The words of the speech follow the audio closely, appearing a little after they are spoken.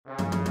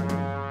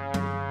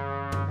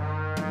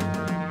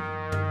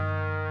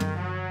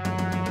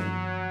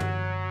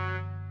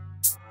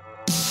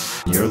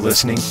You're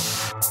listening.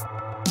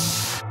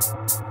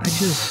 I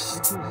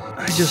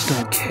just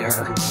don't care.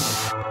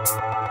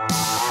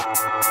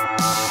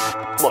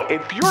 Look,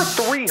 if you're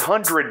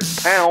 300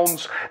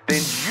 pounds,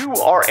 then you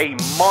are a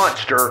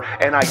monster,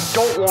 and I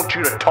don't want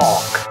you to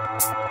talk.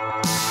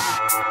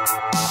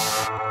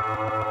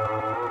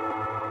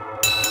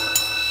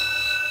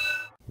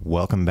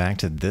 Welcome back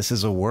to This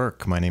Is a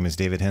Work. My name is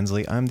David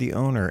Hensley. I'm the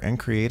owner and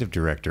creative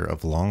director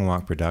of Long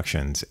Walk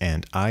Productions,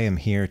 and I am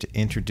here to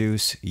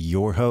introduce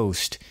your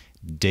host,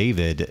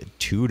 David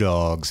Two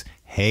Doggz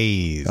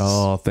Hayes.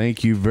 Oh,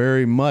 thank you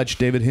very much,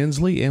 David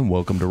Hensley, and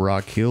welcome to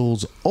Rock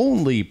Hill's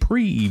only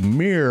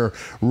premier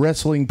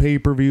wrestling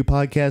pay-per-view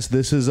podcast,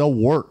 This Is a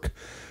Work.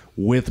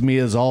 With me,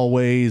 as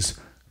always,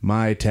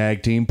 my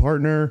tag team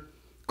partner,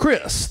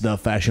 Chris, the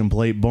Fashion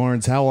Plate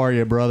Barnes. How are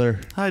you, brother?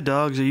 Hi,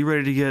 Doggz. Are you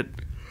ready to get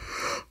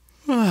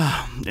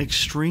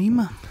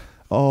extreme?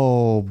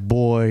 Oh,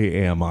 boy,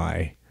 am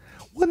I.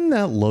 Wasn't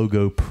that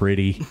logo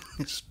pretty?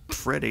 It's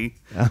pretty.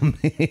 I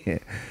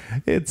mean,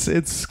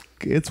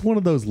 it's one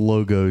of those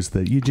logos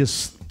that you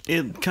just...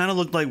 It kind of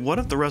looked like, what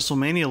if the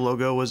WrestleMania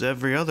logo was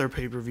every other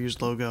pay-per-view's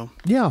logo?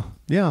 Yeah.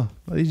 You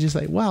just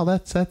like, wow,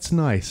 that's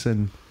nice.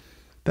 And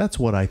that's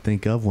what I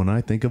think of when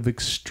I think of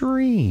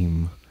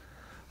extreme.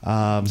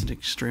 It's an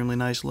extremely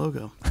nice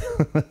logo.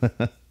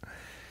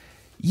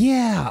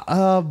 Yeah.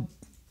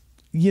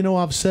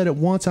 I've said it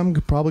once. I'm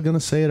probably going to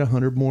say it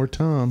 100 more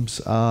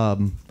times.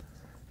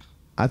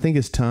 I think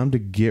it's time to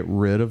get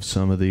rid of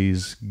some of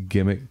these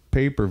gimmick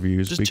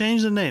pay-per-views. Just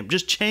change the name.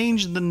 Just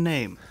change the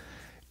name.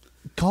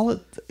 Call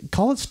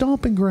it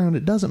Stomping Ground.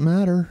 It doesn't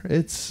matter.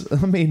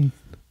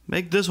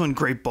 Make this one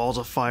Great Balls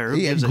of Fire.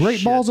 Yeah,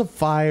 Great Balls of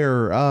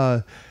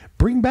Fire.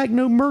 Bring Back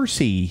No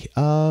Mercy.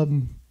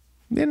 Anyone,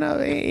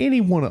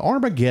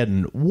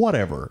 Armageddon,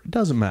 whatever. It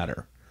doesn't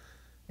matter.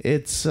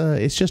 It's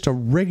just a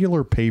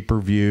regular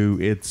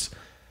pay-per-view.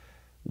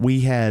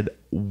 We had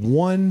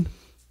one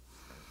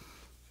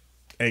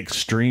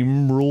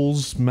Extreme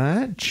Rules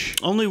match.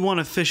 Only one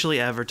officially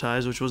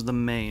advertised, which was the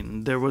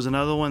main. There was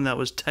another one that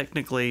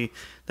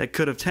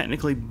could have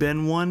technically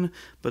been one,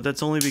 but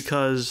that's only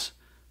because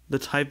the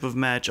type of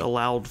match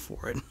allowed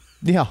for it.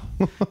 Yeah.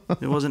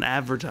 It wasn't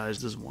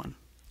advertised as one.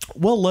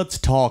 Well, let's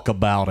talk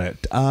about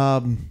it.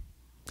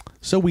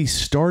 So we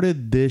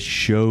started this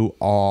show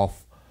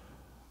off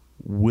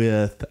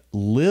with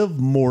Liv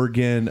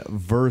Morgan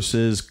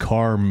versus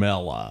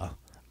Carmella.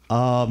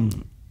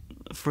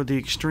 For the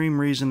extreme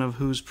reason of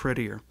who's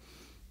prettier.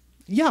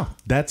 Yeah,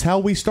 that's how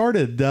we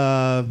started.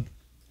 First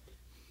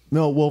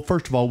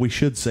of all, we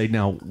should say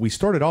now, we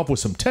started off with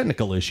some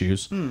technical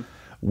issues.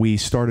 We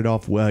started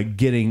off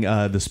getting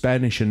the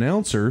Spanish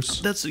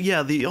announcers.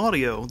 The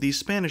audio. The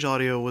Spanish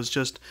audio was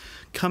just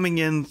coming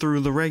in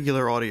through the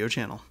regular audio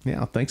channel.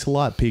 Yeah, thanks a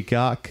lot,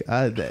 Peacock.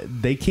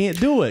 They can't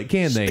do it,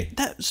 can they?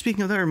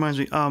 Speaking of that, reminds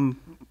me.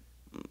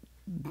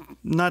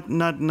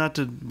 Not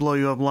to blow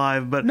you up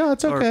live, but no,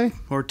 it's okay.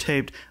 Or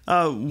taped.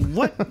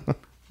 What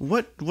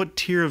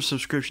tier of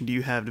subscription do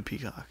you have to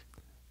Peacock?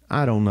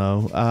 I don't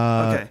know.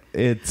 Okay,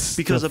 it's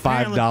because the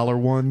 $5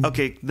 one.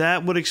 Okay,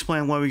 that would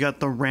explain why we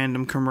got the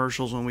random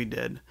commercials when we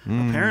did.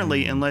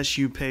 Apparently, unless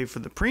you pay for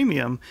the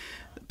premium,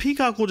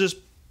 Peacock will just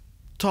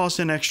toss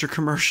in extra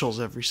commercials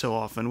every so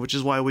often, which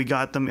is why we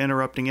got them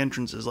interrupting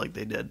entrances like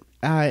they did.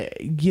 I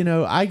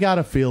got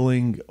a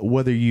feeling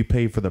whether you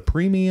pay for the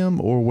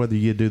premium or whether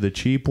you do the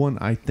cheap one,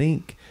 I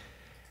think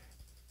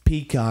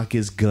Peacock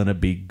is gonna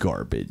be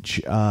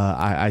garbage.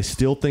 I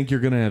still think you're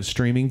gonna have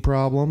streaming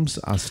problems.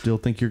 I still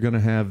think you're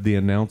gonna have the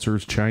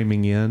announcers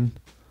chiming in.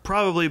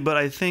 Probably, but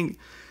I think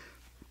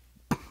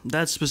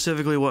that's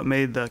specifically what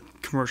made the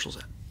commercials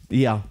happen.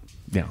 Yeah.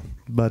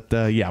 But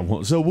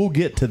so we'll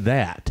get to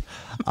that.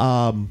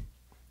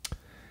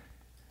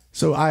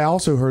 So I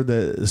also heard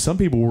that some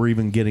people were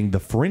even getting the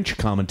French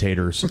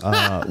commentators,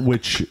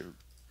 which,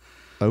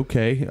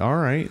 okay, all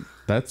right,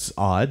 that's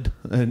odd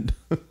and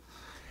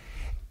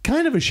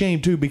kind of a shame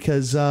too,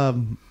 because I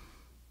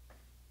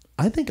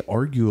think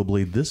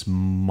arguably this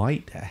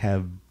might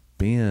have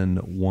been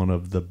one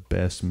of the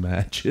best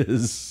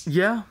matches.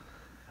 Yeah.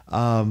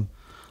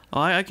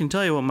 I can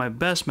tell you what my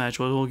best match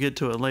was. We'll get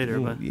to it later.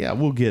 But yeah,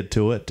 we'll get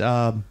to it.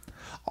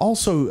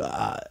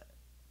 Also,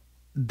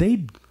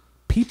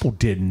 people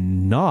did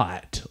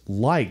not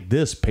like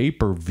this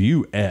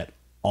pay-per-view at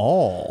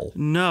all.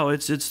 No,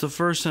 it's the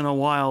first in a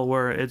while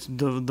where it's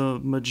the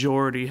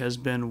majority has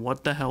been,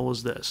 what the hell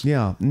was this?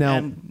 Yeah. Now,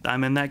 and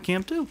I'm in that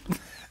camp too.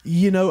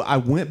 I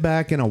went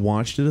back and I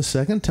watched it a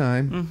second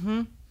time.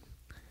 Mm-hmm.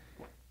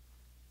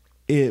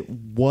 It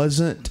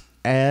wasn't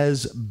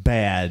as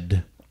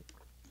bad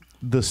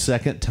the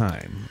second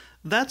time.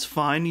 That's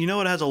fine. You know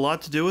what has a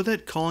lot to do with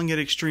it? Calling it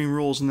Extreme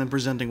Rules and then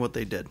presenting what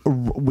they did.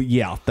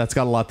 Yeah, that's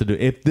got a lot to do.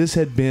 If this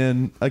had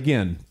been,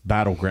 again,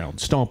 Battleground,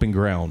 Stomping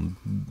Ground,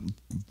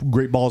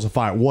 Great Balls of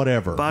Fire,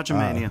 whatever.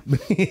 Botchamania.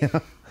 Yeah.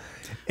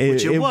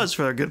 Which it was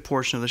for a good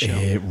portion of the show.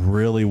 It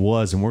really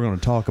was, and we're going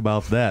to talk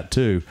about that,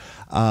 too.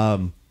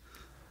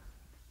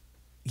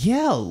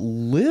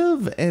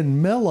 Liv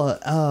and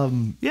Mella.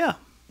 Yeah.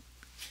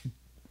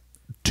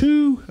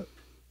 Two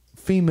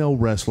female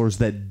wrestlers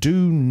that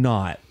do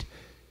not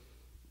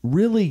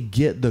really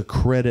get the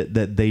credit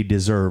that they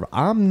deserve.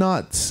 I'm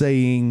not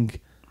saying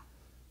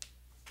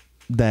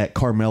that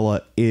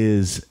Carmella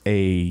is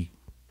a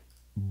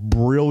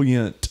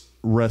brilliant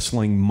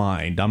wrestling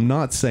mind. I'm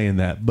not saying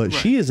that, but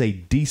she is a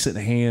decent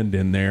hand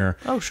in there.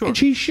 Oh, sure. And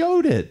she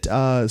showed it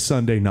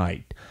Sunday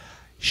night.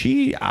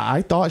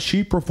 I thought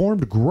she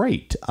performed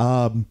great.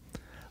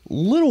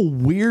 Little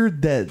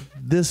weird that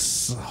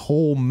this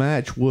whole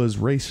match was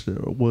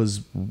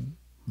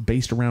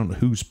based around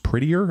who's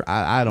prettier.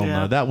 I don't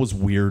know. That was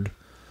weird.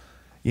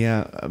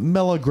 Yeah,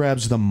 Mella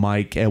grabs the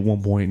mic at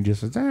one point and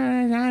just says,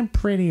 "I'm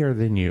prettier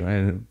than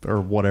you," or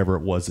whatever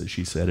it was that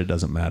she said. It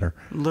doesn't matter.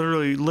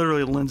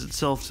 Literally lends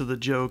itself to the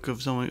joke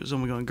of someone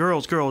going,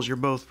 "Girls, you're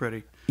both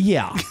pretty."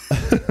 Yeah.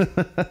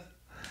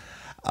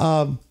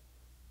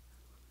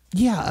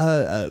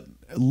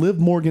 Liv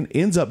Morgan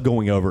ends up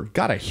going over.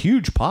 Got a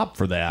huge pop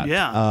for that.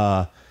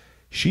 Yeah.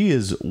 She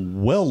is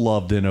well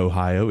loved in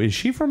Ohio. Is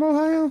she from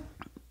Ohio?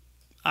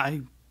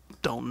 I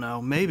don't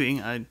know.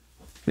 Maybe.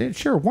 Yeah,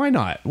 sure. Why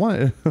not?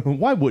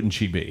 Why wouldn't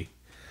she be?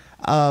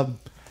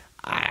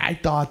 I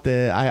thought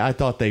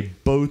they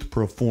both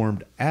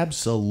performed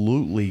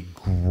absolutely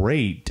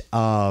great.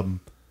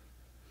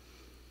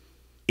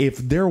 If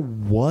there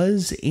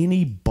was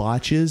any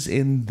botches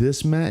in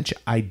this match,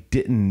 I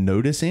didn't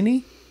notice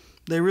any.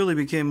 They really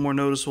became more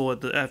noticeable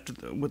with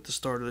the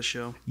start of the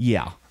show.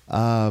 Yeah.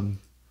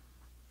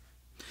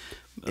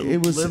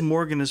 It was. Liv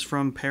Morgan is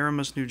from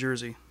Paramus, New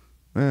Jersey.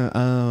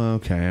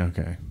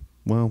 Okay.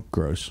 Well,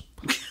 gross.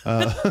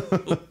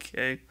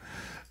 Okay.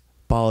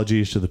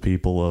 Apologies to the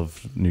people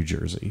of New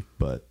Jersey,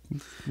 but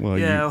you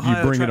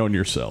Ohio bring it on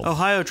yourself.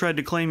 Ohio tried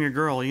to claim your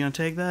girl. You gonna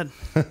take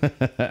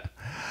that?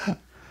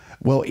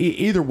 Well,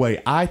 either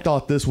way, I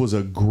thought this was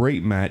a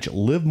great match.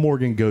 Liv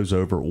Morgan goes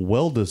over,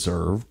 well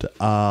deserved.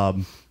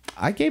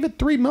 I gave it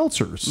 3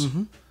 Meltzers.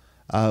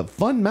 Mm-hmm.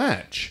 Fun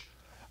match.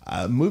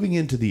 Moving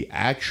into the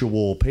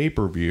actual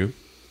pay-per-view,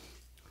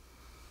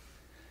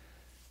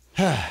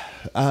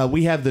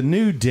 we have the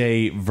New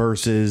Day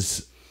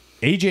versus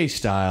AJ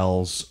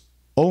Styles,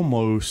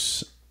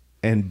 Omos,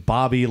 and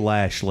Bobby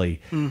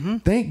Lashley. Mm-hmm.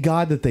 Thank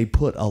God that they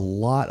put a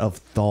lot of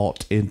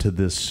thought into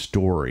this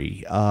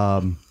story.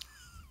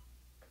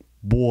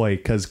 Boy,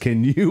 because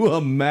can you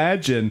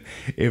imagine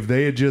if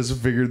they had just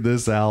figured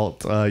this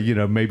out,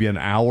 maybe an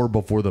hour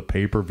before the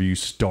pay-per-view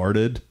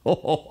started?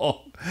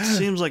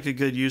 Seems like a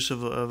good use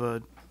of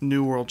a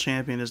new world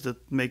champion is to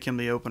make him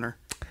the opener.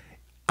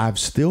 I've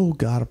still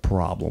got a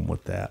problem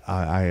with that.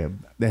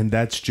 And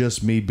that's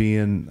just me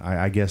being,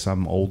 I guess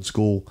I'm old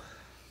school.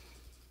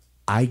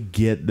 I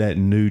get that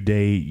New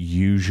Day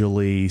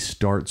usually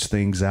starts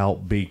things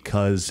out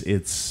because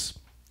it's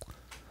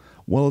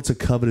a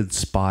coveted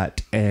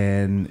spot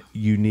and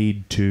you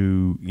need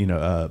to,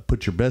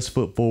 put your best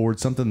foot forward,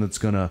 something that's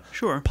going to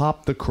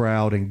pop the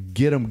crowd and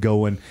get them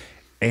going.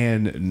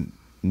 And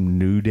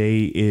New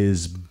Day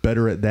is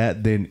better at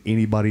that than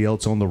anybody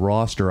else on the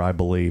roster, I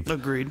believe.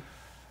 Agreed.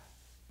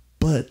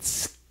 But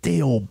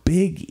still,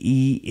 Big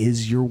E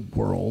is your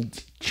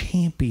world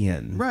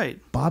champion. Right.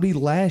 Bobby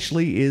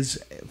Lashley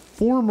is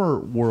former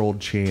world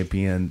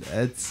champion.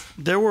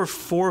 There were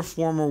 3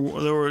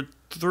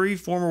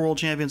 former world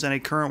champions and a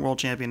current world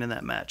champion in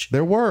that match.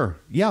 There were,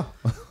 yeah.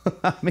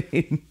 I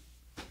mean,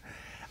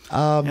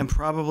 and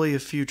probably a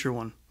future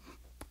one.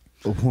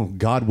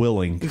 God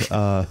willing.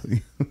 Yeah,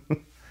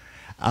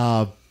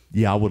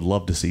 I would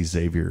love to see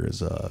Xavier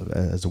as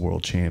a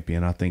world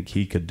champion. I think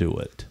he could do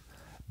it.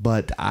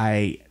 But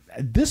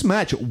this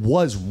match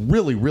was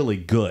really, really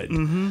good.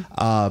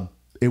 Mm-hmm.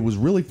 It was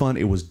really fun.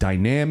 It was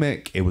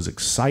dynamic. It was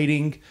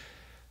exciting.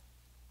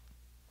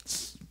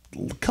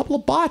 A couple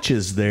of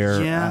botches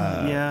there.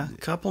 Yeah, a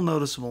couple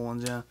noticeable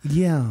ones.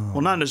 Yeah.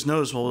 Well, not just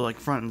noticeable, like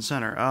front and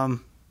center.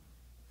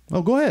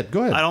 Oh, go ahead.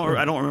 I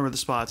don't remember the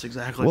spots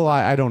exactly. Well,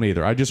 I don't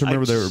either. I just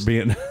remember they were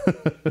being.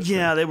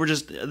 Yeah, they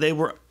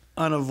were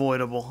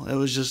unavoidable. It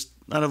was just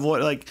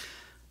unavoidable. Like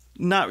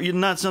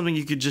not something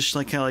you could just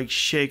like kind of like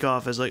shake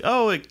off as like,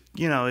 oh, it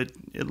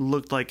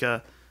looked like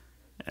an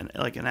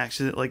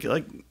accident. Like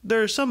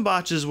there are some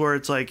botches where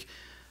it's like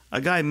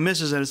a guy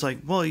misses it. It's like,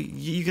 well,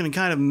 you can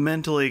kind of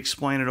mentally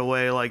explain it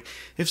away. Like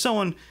if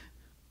someone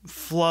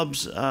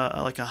flubs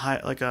like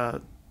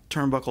a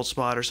turnbuckle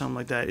spot or something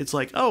like that, it's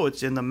like, oh,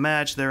 it's in the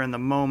match, they're in the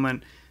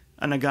moment,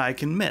 and a guy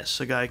can miss.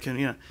 A guy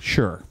can,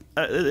 Sure.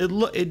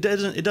 It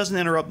doesn't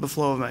interrupt the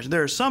flow of the match.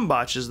 There are some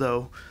botches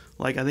though,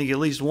 like I think at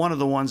least one of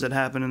the ones that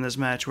happened in this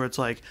match where it's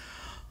like,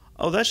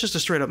 oh, that's just a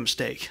straight up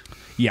mistake.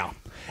 Yeah,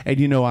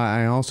 and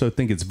I also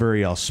think it's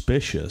very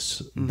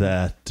auspicious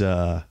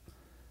that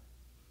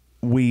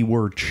we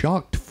were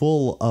chocked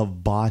full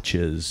of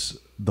botches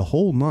the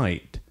whole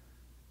night,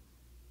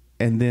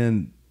 and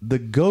then the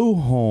go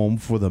home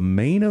for the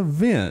main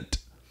event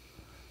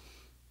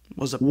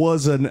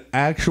was an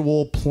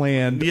actual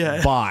planned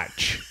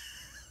botch.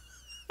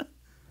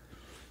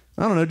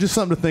 I don't know, just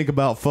something to think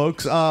about,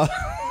 folks.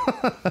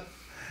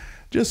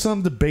 Just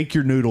something to bake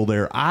your noodle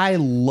there. I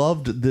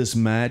loved this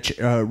match,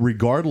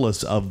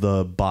 regardless of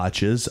the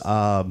botches.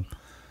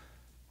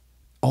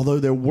 although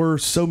there were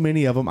so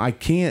many of them, I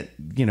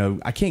can't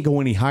go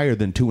any higher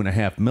than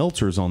 2.5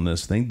 Meltzers on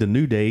this thing. The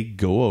New Day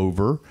go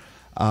over.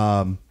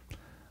 I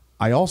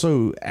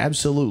also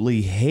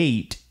absolutely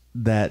hate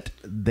that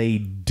they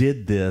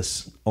did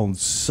this on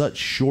such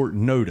short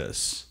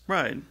notice.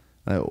 Right.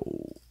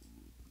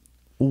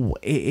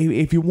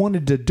 If you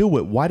wanted to do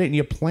it, why didn't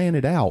you plan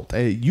it out?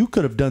 You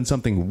could have done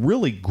something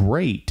really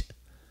great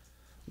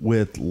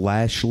with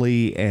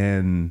Lashley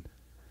and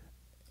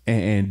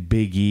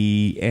Big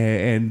E,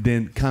 and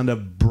then kind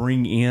of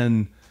bring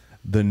in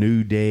the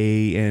New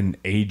Day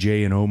and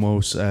AJ and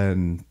Omos.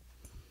 And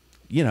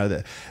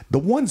the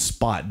one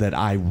spot that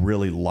I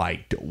really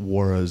liked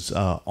was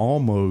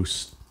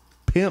almost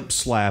pimp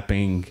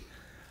slapping.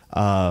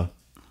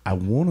 I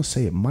want to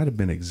say it might have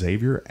been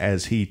Xavier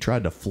as he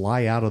tried to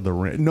fly out of the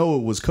ring. No,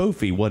 it was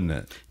Kofi, wasn't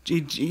it?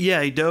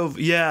 Yeah, he dove.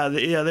 Yeah,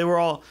 they were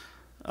all.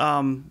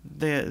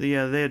 They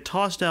had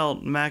tossed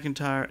out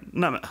McIntyre.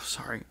 No,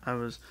 sorry,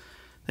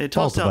 They had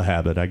tossed Fault of a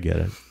habit. I get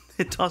it.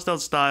 They tossed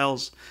out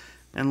Styles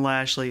and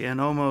Lashley, and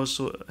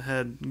Omos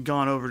had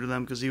gone over to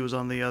them because he was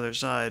on the other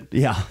side.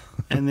 Yeah.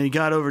 And then he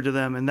got over to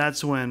them, and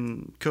that's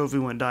when Kofi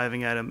went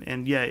diving at him.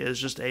 And yeah, it's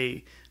just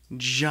a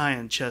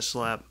giant chest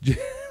slap.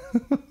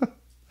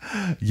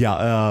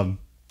 Yeah,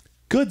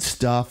 good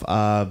stuff.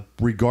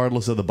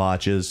 Regardless of the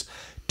botches,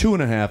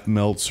 2.5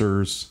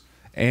 Meltzers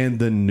and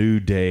the New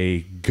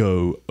Day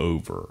go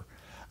over.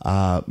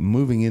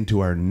 Moving into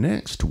our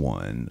next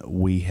one,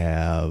 we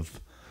have.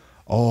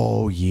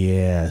 Oh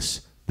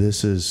yes,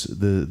 this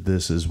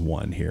is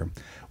one here.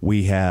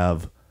 We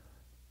have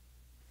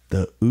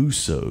the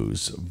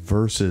Usos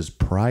versus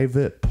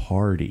Private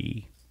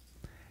Party,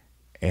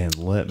 and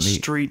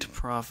Street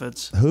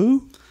Profits.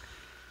 Who?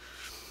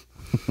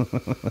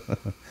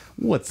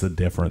 What's the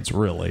difference,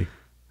 really?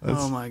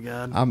 Oh my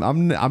God!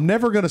 I'm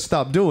never going to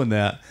stop doing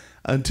that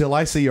until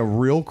I see a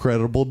real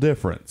credible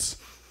difference.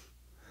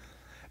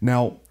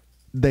 Now,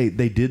 they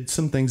did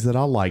some things that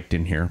I liked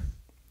in here,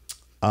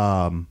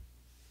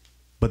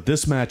 but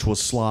this match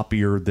was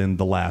sloppier than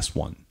the last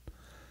one.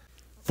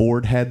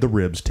 Ford had the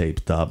ribs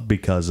taped up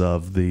because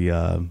of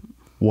the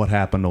what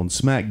happened on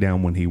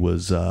SmackDown when he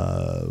was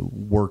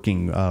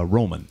working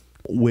Roman,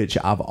 which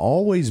I've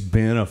always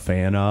been a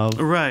fan of.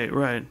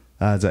 Right.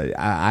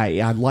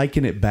 I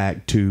liken it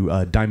back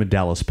to Diamond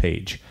Dallas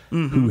Page,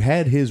 who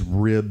had his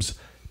ribs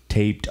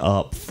taped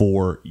up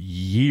for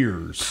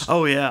years.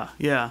 Oh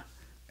yeah.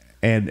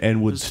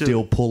 And would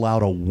still pull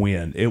out a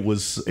win. It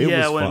was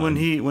fun. when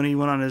he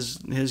went on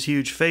his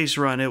huge face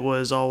run, it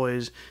was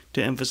always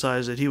to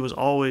emphasize that he was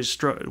always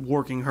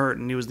working hurt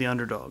and he was the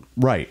underdog.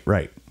 Right.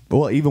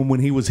 Well, even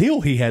when he was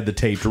heel, he had the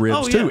taped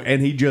ribs too,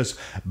 and he just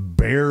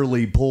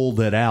barely pulled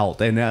it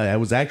out. And that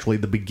was actually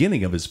the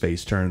beginning of his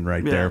face turn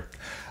there.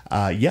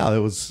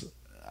 It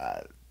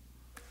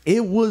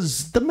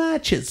was the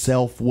match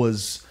itself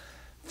was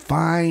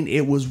fine.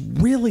 It was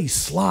really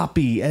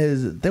sloppy,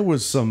 as there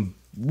was some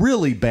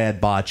really bad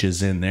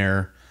botches in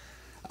there.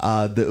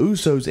 The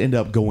Usos end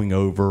up going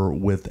over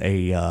with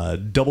a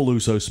double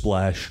Uso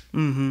splash,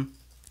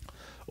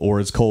 or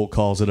as Cole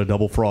calls it, a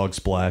double frog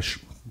splash.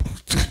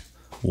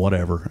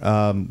 Whatever.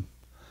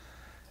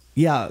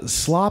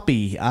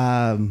 Sloppy.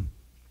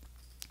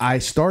 I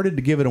started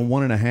to give it a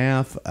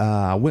 1.5.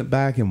 I went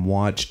back and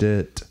watched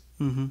it.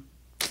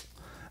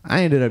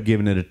 I ended up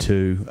giving it a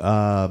 2.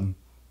 Kind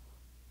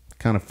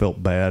of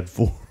felt bad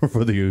for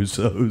the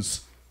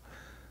Usos.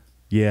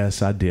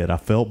 Yes, I did. I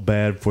felt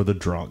bad for the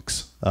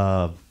drunks.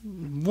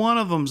 One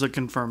of them's a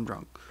confirmed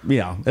drunk.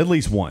 Yeah, at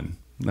least one.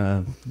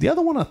 The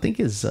other one I think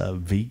is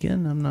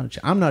vegan.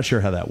 I'm not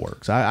sure how that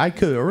works. I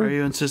could. Are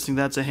you insisting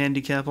that's a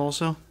handicap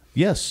also?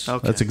 Yes,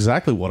 okay. That's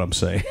exactly what I'm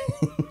saying.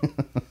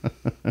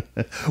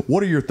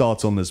 What are your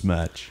thoughts on this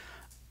match?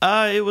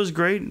 It was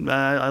great.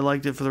 I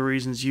liked it for the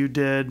reasons you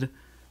did.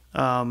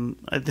 As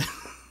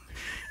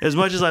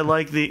much as I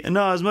like the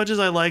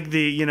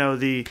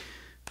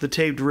the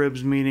taped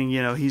ribs, meaning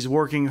he's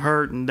working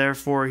hurt and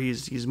therefore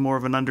he's more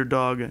of an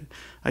underdog.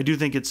 I do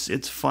think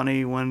it's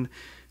funny when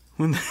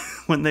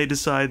they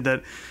decide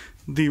that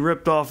the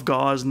ripped off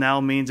gauze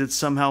now means it's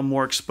somehow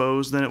more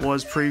exposed than it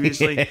was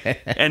previously,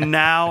 and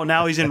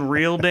now he's in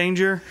real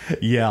danger.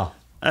 Yeah.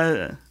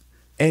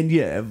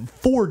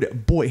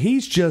 Ford, boy,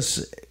 he's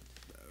just,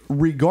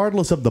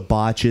 regardless of the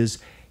botches,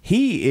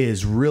 he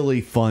is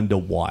really fun to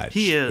watch.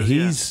 He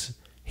is.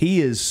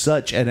 He is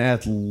such an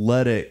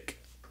athletic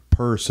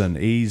person.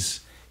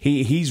 He's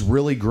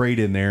really great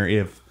in there.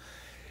 If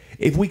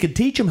we could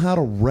teach him how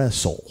to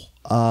wrestle,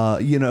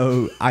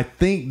 I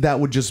think that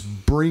would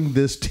just bring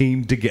this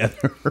team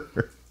together.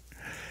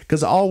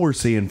 Because all we're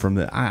seeing from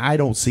I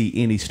don't see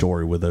any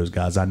story with those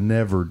guys. I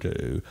never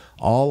do.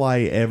 All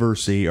I ever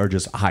see are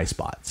just high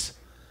spots.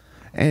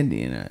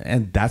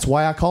 And that's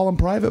why I call them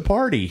Private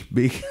Party,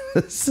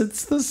 because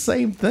it's the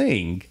same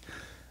thing.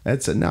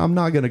 Now I'm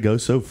not going to go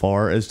so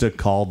far as to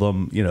call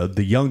them,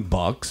 the Young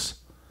Bucks,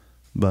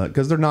 but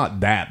because they're not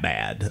that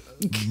bad.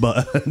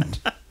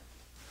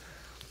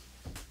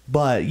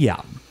 But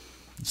yeah.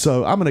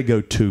 So I'm going to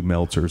go 2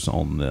 Meltzers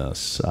on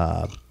this.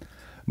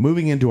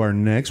 moving into our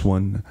next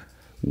one,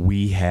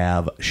 we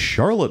have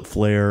Charlotte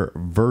Flair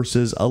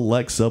versus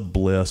Alexa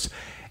Bliss,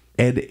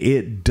 and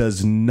it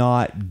does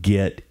not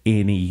get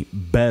any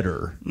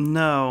better.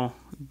 No,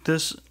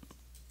 this.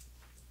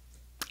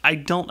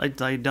 I'm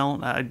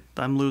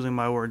losing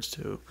my words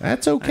too.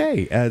 That's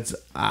okay.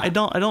 I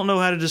don't know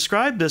how to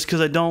describe this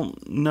because I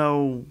don't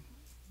know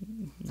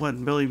what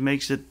really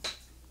makes it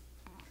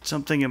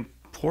something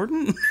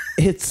important.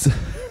 It's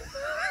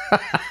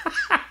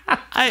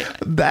I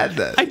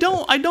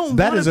don't.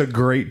 That is a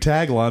great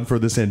tagline for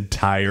this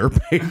entire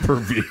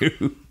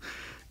pay-per-view.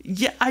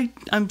 Yeah,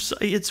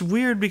 it's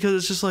weird because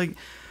it's just like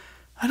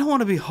I don't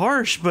want to be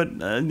harsh, but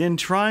in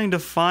trying to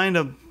find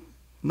a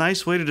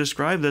nice way to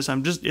describe this,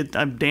 I'm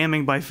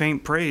damning by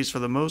faint praise for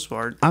the most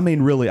part. I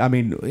mean, really,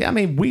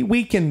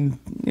 we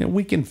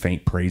can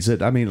faint praise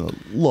it. I mean,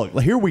 look,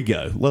 here we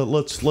go.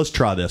 Let's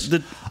try this.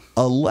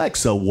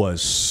 Alexa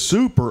was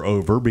super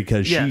over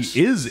because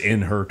she is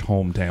in her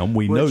hometown.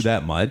 We know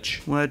that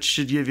much. Which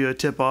should give you a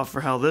tip off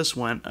for how this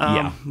went.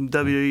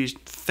 WWE's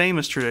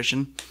famous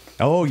tradition.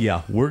 Oh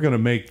yeah, we're gonna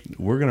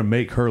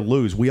make her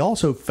lose. We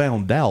also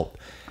found out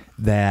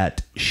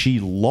that she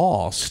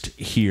lost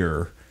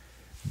here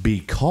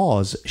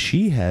because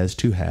she has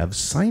to have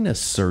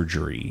sinus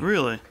surgery.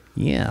 Really?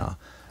 Yeah.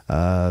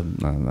 I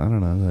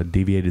don't know, a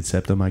deviated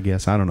septum, I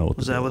guess. I don't know.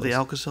 Was that what the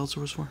Alka-Seltzer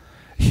was for?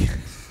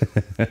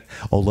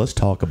 Oh, let's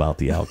talk about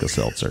the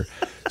Alka-Seltzer.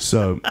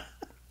 So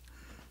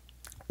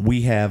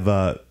we have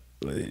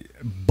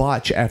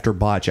botch after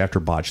botch after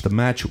botch. The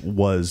match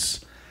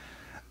was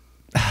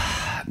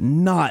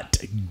not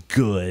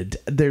good.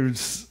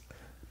 There's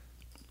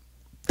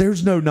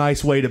no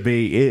nice way to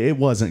be. It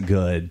wasn't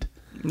good.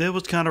 It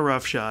was kind of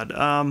roughshod.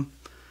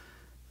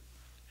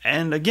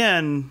 And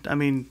again,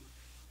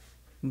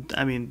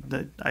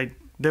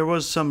 there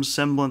was some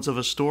semblance of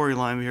a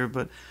storyline here,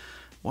 but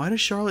why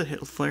does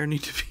Charlotte Flair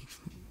need to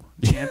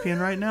be champion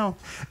right now?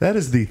 That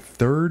is the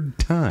third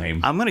time.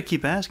 I'm going to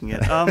keep asking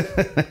it.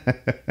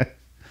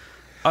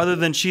 Other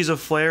than she's a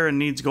Flair and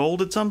needs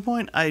gold at some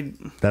point,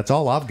 That's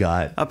all I've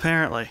got.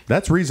 Apparently.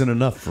 That's reason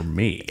enough for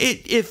me.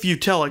 If you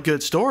tell a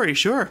good story,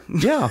 sure.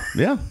 Yeah,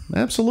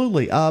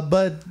 absolutely.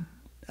 But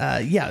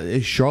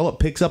Charlotte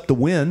picks up the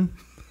win,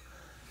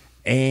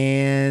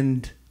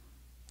 and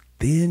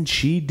then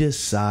she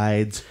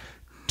decides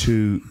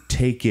to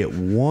take it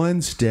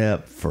one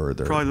step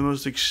further. Probably the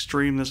most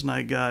extreme this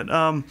night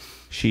got.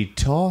 She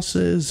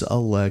tosses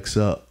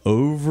Alexa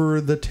over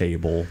the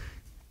table,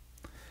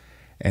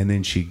 and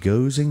then she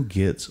goes and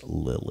gets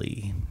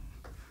Lily,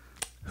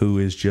 who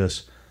is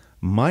just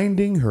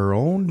minding her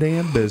own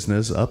damn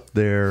business up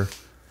there,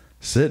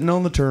 sitting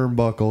on the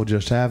turnbuckle,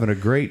 just having a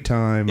great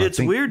time. It's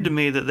weird to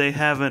me that they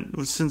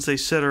haven't, since they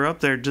set her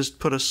up there, just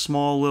put a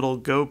small little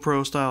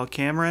GoPro-style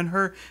camera in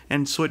her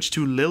and switched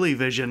to Lily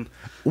Vision.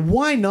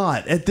 Why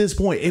not at this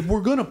point? If we're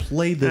going to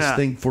play this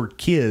thing for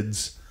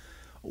kids,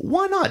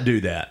 why not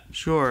do that?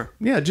 Sure.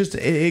 Yeah, just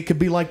it could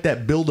be like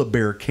that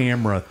Build-A-Bear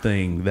camera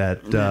thing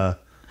that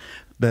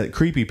that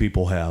creepy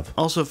people have.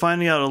 Also,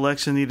 finding out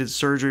Alexa needed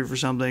surgery for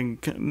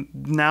something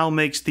now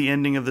makes the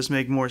ending of this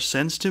make more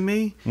sense to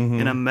me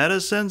in a meta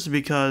sense,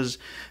 because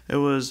it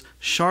was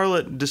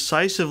Charlotte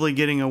decisively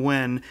getting a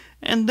win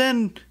and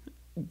then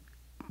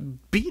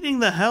beating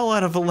the hell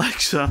out of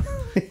Alexa,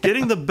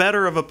 getting the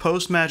better of a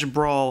post-match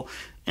brawl,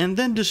 and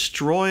then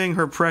destroying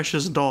her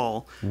precious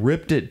doll.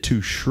 Ripped it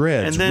to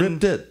shreds.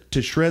 Ripped it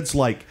to shreds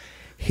like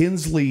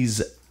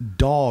Hensley's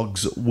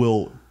dogs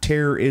will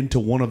tear into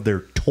one of their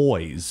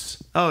toys.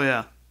 Oh,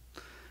 yeah.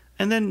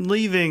 And then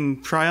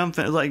leaving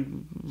triumphant. Like,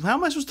 how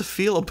am I supposed to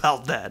feel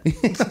about that?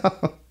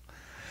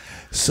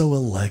 So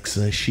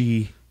Alexa,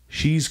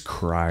 she's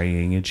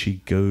crying, and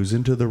she goes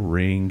into the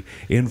ring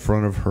in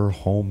front of her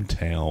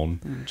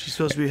hometown. She's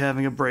supposed to be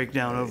having a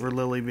breakdown over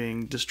Lily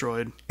being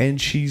destroyed. And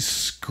she's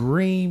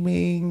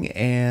screaming,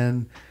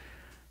 and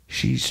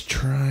she's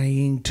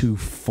trying to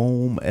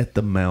foam at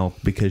the mouth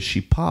because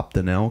she popped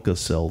an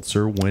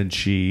Alka-Seltzer when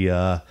she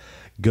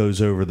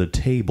goes over the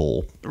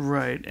table.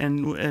 Right,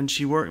 and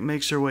she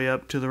makes her way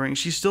up to the ring.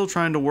 She's still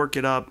trying to work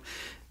it up.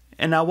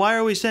 And now, why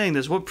are we saying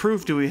this? What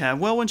proof do we have?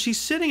 Well, when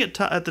she's sitting at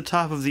the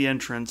top of the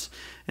entrance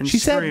and she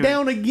sat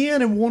down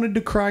again and wanted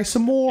to cry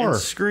some more. And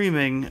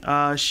screaming,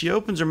 she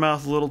opens her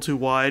mouth a little too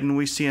wide, and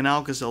we see an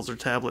Alka-Seltzer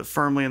tablet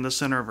firmly in the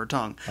center of her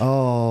tongue.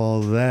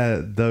 Oh,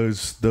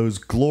 those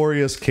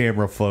glorious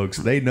camera folks,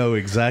 they know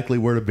exactly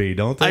where to be,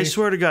 don't they? I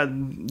swear to God,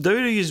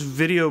 WWE's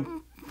video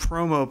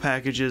promo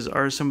packages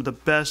are some of the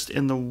best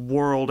in the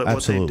world at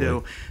what they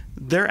do.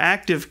 Their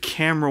active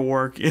camera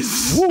work is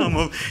some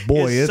of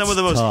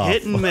the most tough.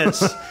 hit and miss.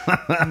 Some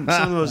of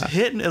the most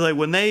hit and, like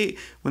when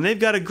they've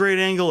got a great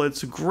angle,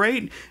 it's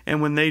great,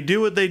 and when they do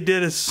what they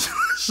did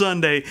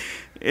Sunday,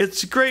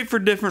 it's great for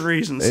different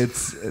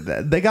reasons.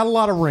 They got a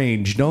lot of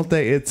range, don't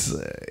they?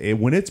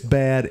 When it's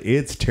bad,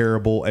 it's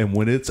terrible, and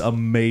when it's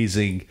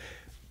amazing,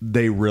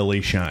 they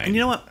really shine. And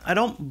you know what? I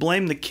don't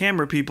blame the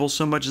camera people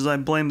so much as I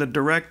blame the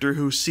director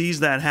who sees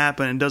that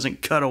happen and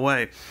doesn't cut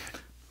away.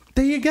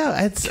 There you go.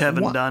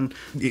 Kevin Dunn.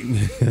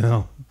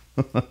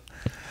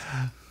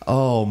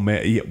 Oh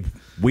man, yeah,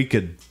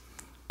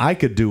 I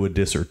could do a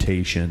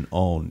dissertation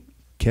on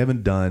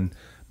Kevin Dunn,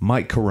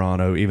 Mike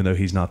Carano, even though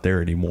he's not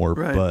there anymore.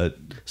 Right. But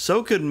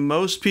so could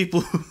most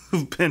people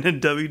who've been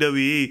in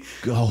WWE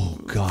oh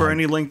god, for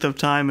any length of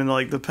time in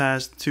like the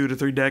past 2 to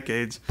 3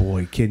 decades.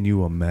 boy, can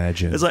you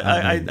imagine? It's like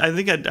I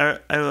think I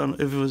don't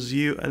know if it was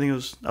you. I think it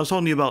was I was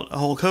talking to you about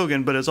Hulk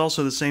Hogan, but it's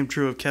also the same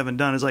true of Kevin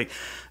Dunn. It's like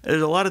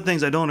there's a lot of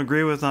things I don't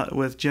agree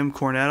with Jim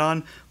Cornette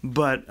on,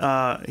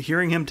 but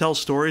hearing him tell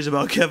stories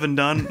about Kevin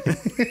Dunn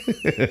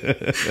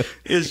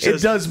is just,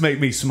 it does make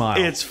me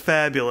smile. It's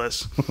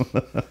fabulous.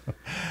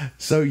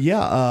 So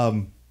yeah,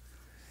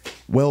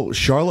 well,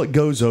 Charlotte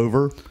goes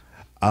over.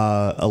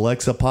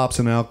 Alexa pops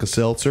an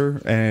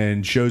Alka-Seltzer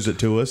and shows it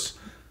to us.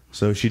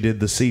 So she did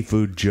the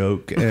seafood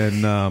joke,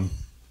 and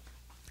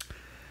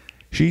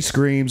she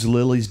screams,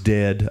 Lily's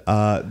dead.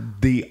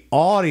 The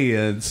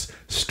audience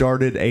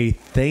started a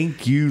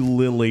thank you,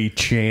 Lily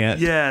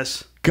chant.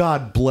 Yes.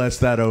 God bless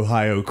that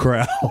Ohio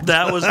crowd.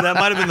 That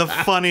might have been the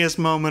funniest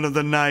moment of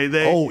the night.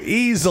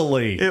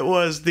 Easily. It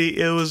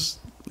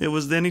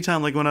was any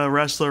time like when a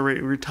wrestler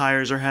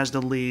retires or has to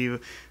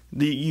leave,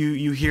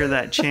 you hear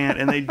that chant,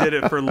 and they did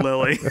it for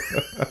Lily.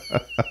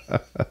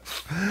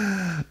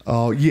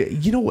 Oh yeah,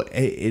 you know what?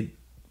 It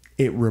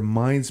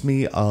reminds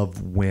me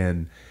of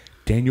when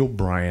Daniel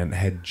Bryan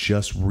had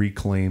just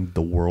reclaimed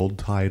the world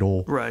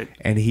title, right?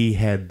 And he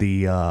had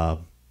he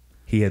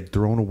had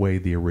thrown away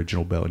the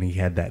original belt, and he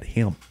had that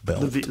hemp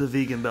belt, the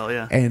vegan belt,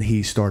 yeah. And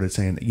he started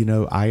saying,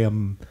 I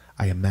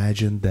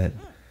imagine that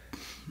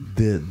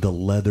the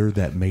leather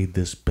that made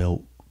this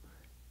belt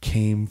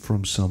came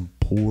from some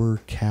poor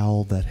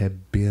cow that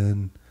had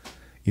been,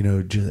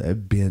 just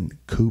had been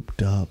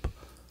cooped up.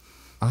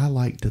 I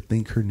like to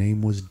think her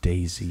name was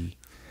Daisy.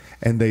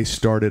 And they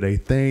started a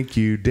thank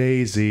you,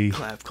 Daisy.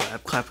 Clap,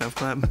 clap, clap, clap,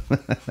 clap.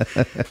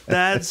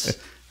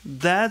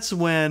 That's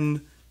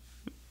when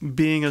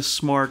being a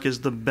smark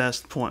is the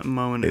best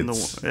moment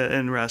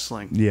in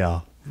wrestling. Yeah.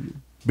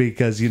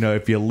 Because,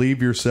 if you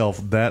leave yourself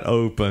that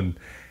open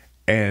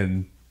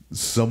and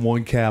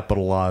someone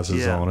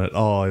capitalizes on it,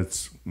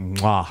 it's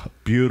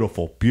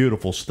beautiful,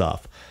 beautiful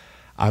stuff.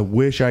 I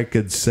wish I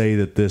could say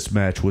that this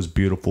match was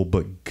beautiful,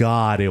 but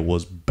God, it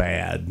was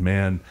bad,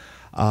 man.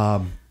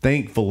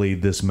 Thankfully,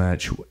 this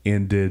match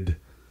ended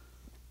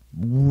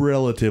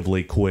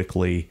relatively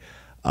quickly.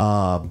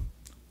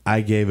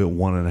 I gave it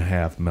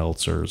 1.5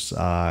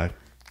 Meltzers.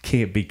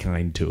 Can't be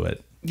kind to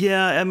it.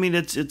 Yeah, I mean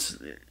it's,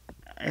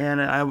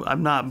 and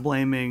I'm not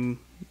blaming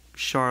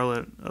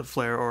Charlotte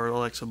Flair or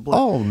Alexa Bliss.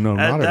 Oh no,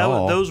 not at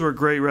all. Those were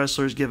great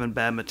wrestlers given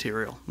bad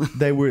material.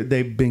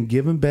 They've been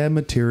given bad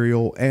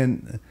material,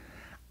 and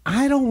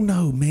I don't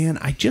know, man.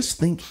 I just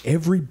think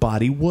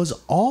everybody was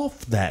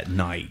off that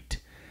night.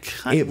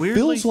 It weirdly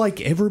feels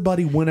like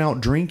everybody went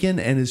out drinking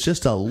and is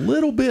just a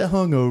little bit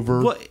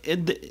hungover. Well,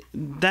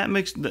 that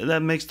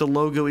makes the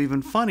logo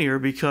even funnier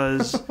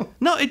because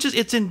no,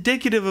 it's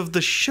indicative of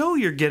the show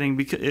you're getting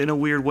in a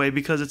weird way,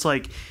 because it's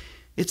like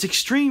it's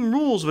Extreme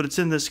Rules, but it's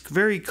in this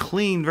very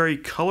clean, very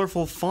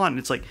colorful font.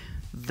 It's like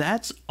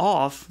that's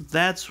off,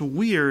 that's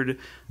weird.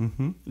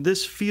 Mm-hmm.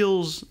 This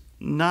feels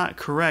not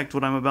correct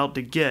what I'm about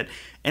to get,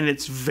 and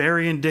it's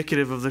very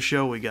indicative of the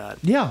show we got.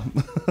 Yeah.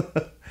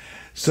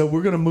 So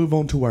we're going to move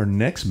on to our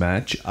next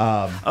match.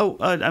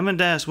 I meant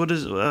to ask, what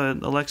is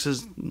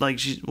Alexa's, like,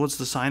 what's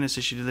the sinus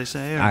issue, did they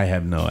say? Or? I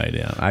have no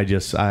idea.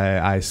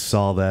 I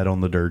saw that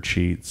on the dirt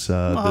sheets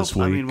this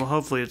week. I mean,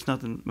 hopefully it's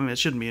nothing. I mean, it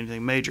shouldn't be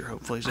anything major,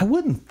 hopefully. So. I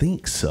wouldn't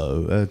think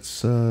so.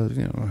 It's,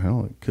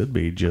 hell, it could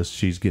be just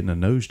she's getting a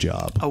nose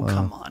job. Oh,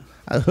 come on.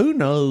 Who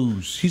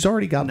knows? She's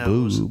already got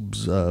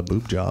boobs,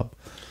 boob job.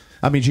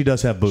 I mean, she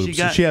does have boobs.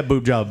 She had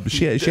boob job.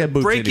 She had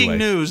boobs breaking anyway.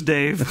 News,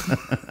 Dave.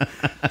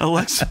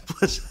 Alexa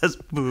Bliss has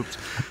boobs.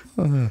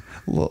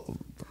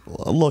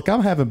 Look,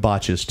 I'm having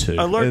botches too.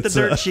 Alert the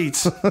dirt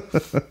sheets.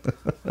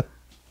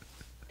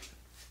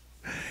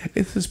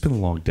 It's been a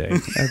long day.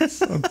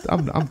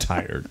 I'm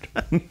tired.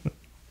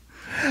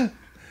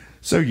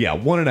 So yeah,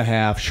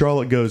 1.5.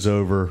 Charlotte goes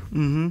over.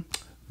 Mm-hmm.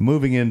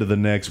 Moving into the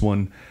next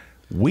one.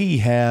 We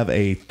have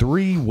a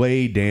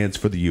 3-way dance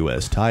for the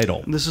U.S.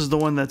 title. This is the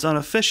one that's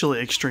unofficially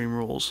Extreme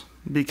Rules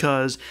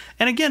because,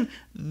 and again,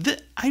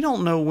 I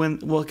don't know when.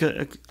 Well,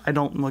 I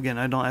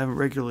haven't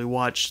regularly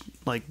watched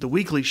like the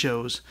weekly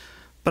shows,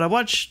 but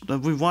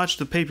we've watched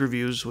the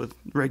pay-per-views with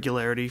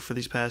regularity for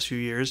these past few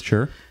years.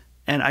 Sure.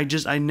 And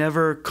I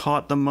never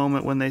caught the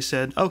moment when they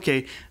said,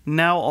 okay,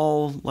 now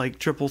all like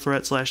triple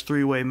threat /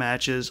 3-way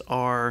matches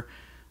are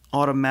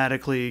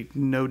automatically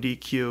no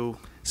DQ.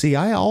 See,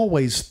 I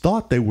always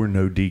thought they were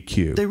no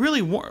DQ. They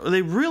really weren't.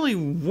 They really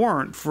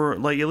weren't for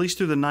like at least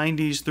through the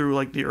 90s, through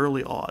like the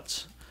early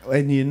aughts.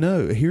 And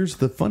here's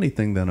the funny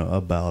thing then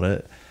about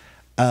it.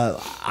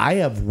 I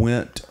have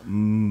went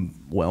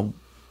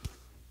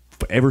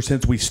ever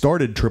since we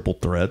started triple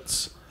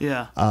threats.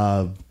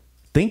 Yeah.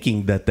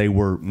 Thinking that they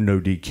were no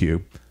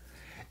DQ,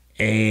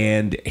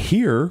 and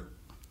here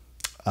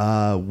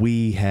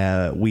we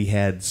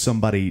had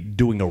somebody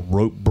doing a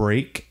rope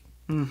break.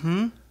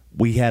 Mm-hmm.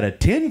 We had a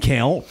 10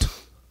 count.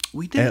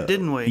 We did,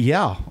 didn't we?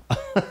 Yeah.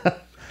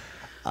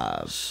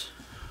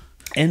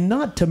 And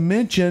not to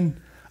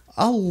mention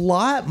a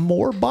lot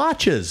more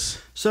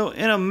botches. So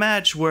in a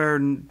match where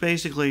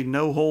basically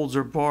no holds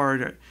are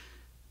barred,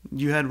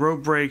 you had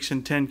rope breaks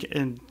and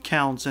 10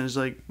 counts, and it's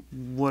like,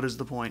 what is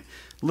the point?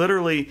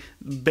 Literally,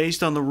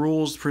 based on the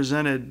rules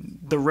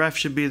presented, the ref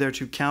should be there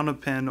to count a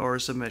pin or a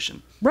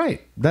submission.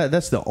 Right.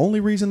 That's the only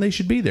reason they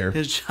should be there.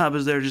 His job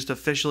is there just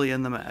officially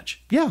in the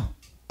match. Yeah.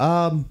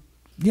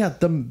 Yeah,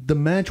 the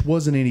match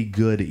wasn't any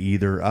good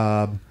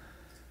either.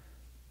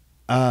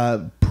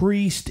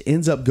 Priest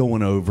ends up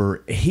going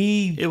over.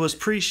 It was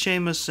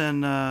Sheamus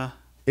and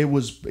it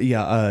was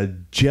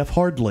Jeff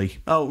Hardy.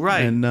 Oh,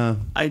 right. And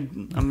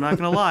I'm not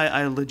gonna lie,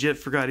 I legit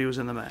forgot he was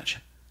in the match.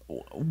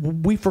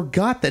 We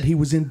forgot that he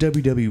was in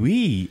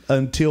WWE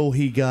until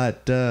he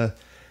got a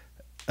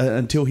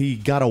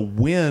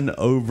win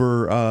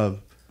over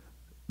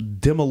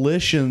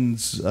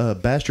Demolition's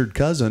bastard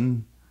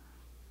cousin,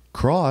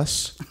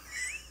 Cross.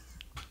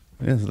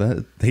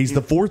 Yes, he's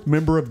the fourth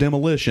member of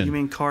Demolition. You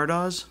mean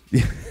Cardoz?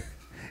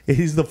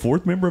 He's the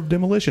fourth member of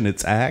Demolition.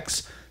 It's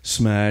Axe,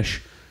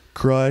 Smash,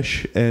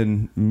 Crush,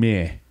 and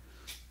Meh.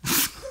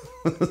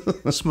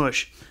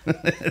 Smush.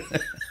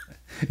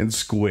 And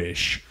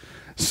Squish.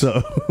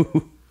 So,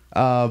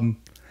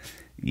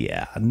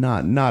 yeah,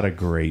 not a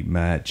great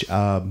match.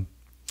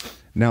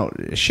 Now,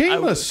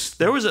 Sheamus,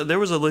 there was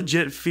a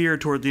legit fear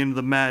toward the end of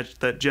the match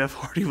that Jeff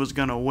Hardy was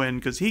gonna win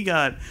because he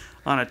got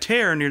on a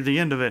tear near the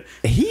end of it.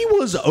 He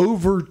was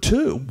over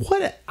too.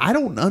 What? I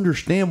don't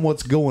understand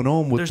what's going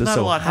on with this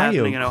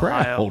Ohio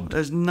crowd.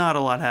 There's not a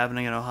lot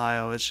happening in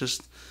Ohio. It's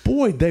just,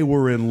 boy, they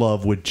were in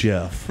love with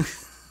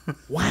Jeff.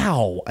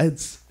 Wow,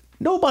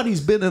 nobody's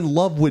been in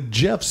love with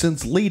Jeff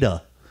since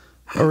Lita.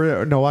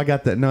 Or no, I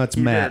got that. No, it's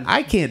Matt. did.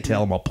 I can't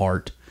tell them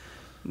apart.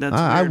 that's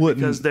I weird wouldn't-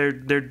 because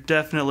they're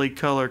definitely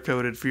color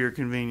coded for your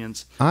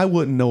convenience. I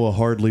wouldn't know a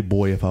Hardly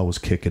boy if I was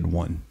kicking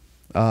one.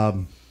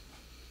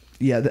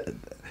 Yeah,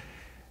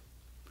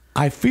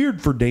 I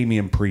feared for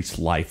Damian Priest's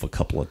life a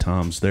couple of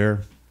times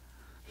there.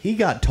 He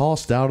got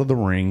tossed out of the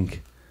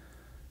ring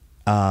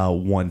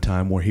one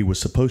time where he was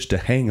supposed to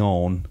hang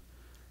on,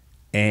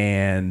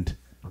 and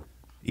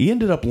he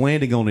ended up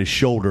landing on his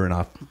shoulder, and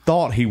I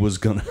thought he was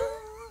gonna.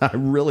 I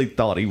really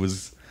thought he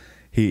was.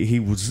 He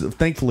was.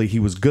 Thankfully, he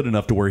was good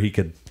enough to where he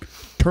could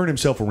turn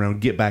himself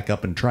around, get back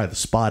up, and try the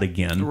spot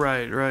again.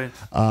 Right.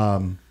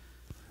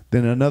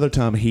 Then another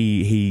time,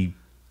 I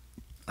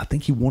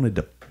think he wanted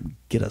to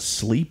get a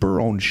sleeper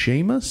on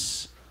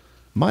Sheamus.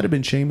 Might have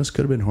been Sheamus,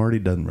 could have been Hardy,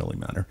 doesn't really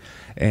matter.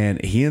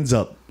 And he ends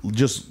up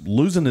just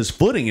losing his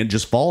footing and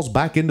just falls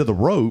back into the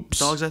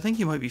ropes. Doggz, I think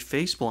you might be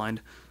face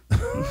blind.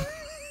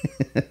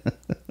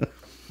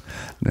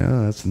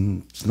 No,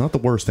 it's not the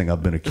worst thing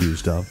I've been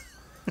accused of.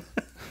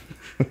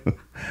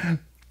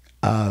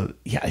 Yeah,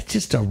 it's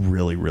just a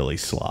really, really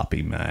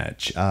sloppy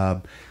match.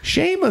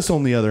 Sheamus,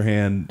 on the other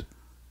hand,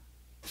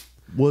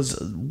 was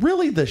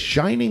really the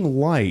shining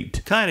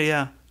light Kinda,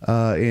 yeah.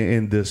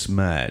 in this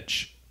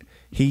match.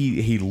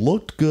 He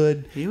looked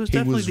good. He was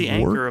definitely the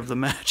anchor of the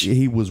match.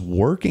 He was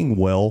working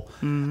well.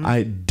 Mm-hmm.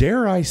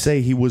 I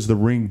say he was the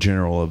ring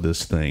general of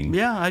this thing.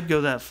 Yeah, I'd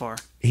go that far.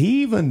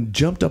 He even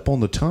jumped up on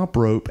the top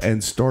rope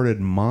and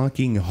started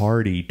mocking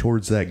Hardy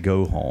towards that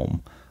go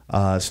home.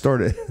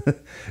 Started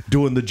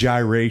doing the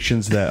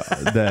gyrations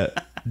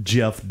that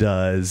Jeff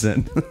does,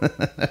 and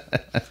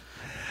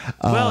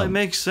well, it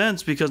makes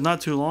sense because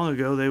not too long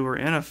ago they were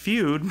in a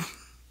feud.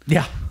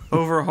 Yeah,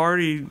 over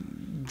Hardy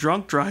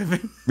drunk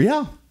driving.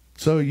 Yeah,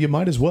 so you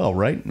might as well,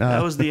 right?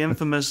 That was the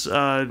infamous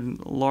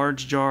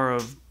large jar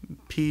of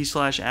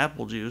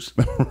pea/apple juice.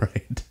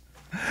 Right.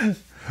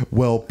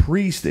 Well,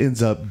 Priest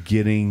ends up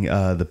getting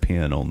the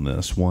pin on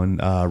this one,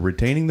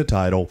 retaining the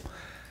title.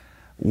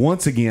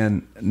 Once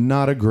again,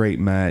 not a great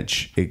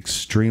match,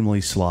 extremely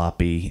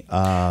sloppy.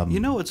 You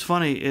know what's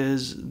funny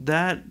is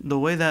that the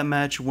way that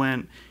match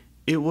went,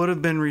 it would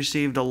have been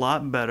received a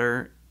lot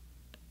better.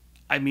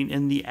 I mean,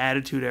 in the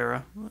Attitude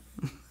Era,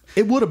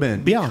 it would have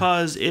been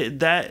because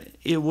that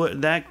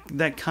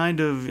kind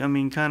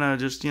of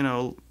just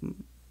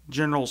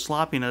general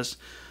sloppiness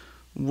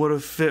would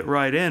have fit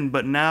right in.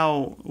 But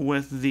now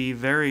with the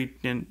very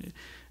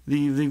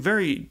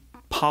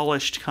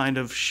polished kind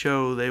of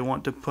show they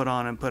want to put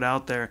on and put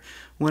out there,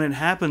 when it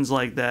happens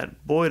like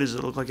that, boy, does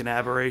it look like an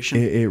aberration.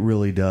 It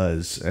really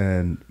does.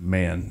 And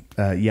man,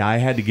 I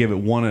had to give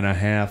it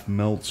 1.5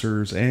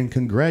 Meltzers. And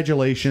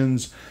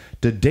congratulations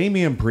to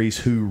Damian Priest,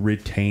 who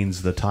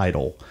retains the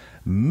title.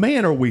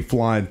 Man, are we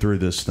flying through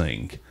this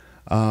thing.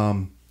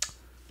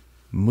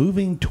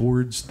 Moving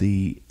towards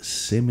the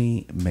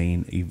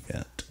semi-main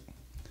event,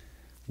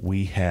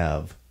 we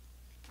have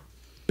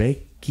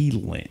Becky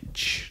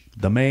Lynch,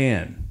 the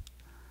man,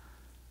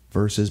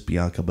 versus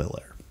Bianca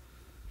Belair.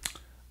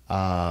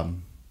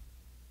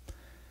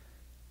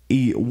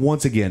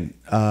 Once again,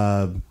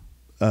 the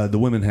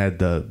women had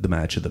the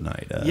match of the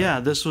night.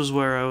 This was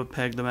where I would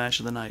peg the match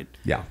of the night.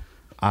 Yeah.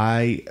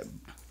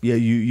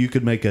 You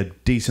could make a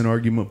decent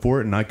argument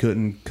for it, and I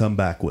couldn't come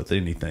back with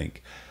anything.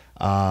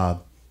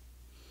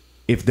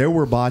 if there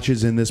were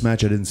botches in this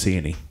match, I didn't see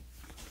any.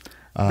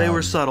 They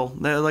were subtle.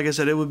 Like I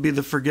said, it would be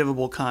the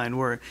forgivable kind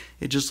where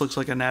it just looks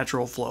like a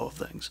natural flow of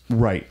things.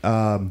 Right.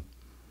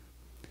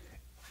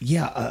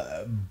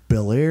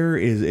 Belair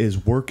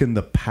is working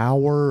the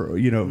power,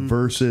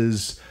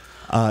 versus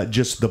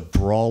just the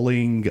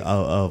brawling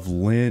of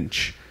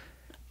Lynch.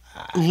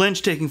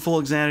 Lynch taking full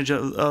advantage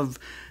of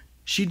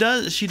she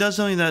does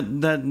something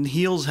that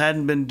heels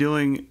hadn't been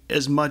doing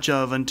as much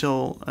of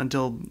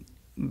until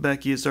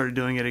Becky had started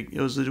doing it.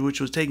 Which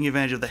was taking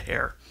advantage of the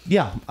hair.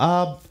 Yeah.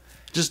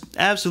 Just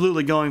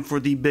absolutely going for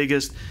the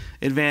biggest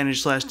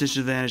advantage /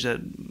 disadvantage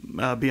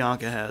that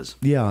Bianca has.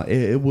 Yeah,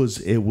 it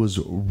was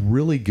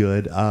really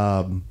good.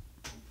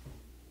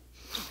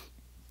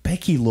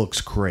 Becky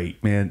looks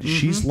great, man. Mm-hmm.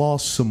 She's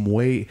lost some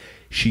weight.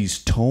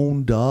 She's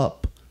toned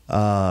up.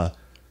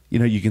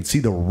 You can see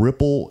the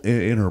ripple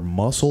in her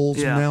muscles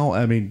now.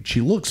 I mean,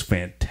 she looks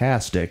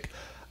fantastic.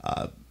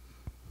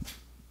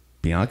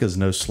 Bianca's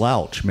no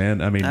slouch,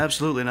 man. I mean,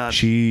 absolutely not.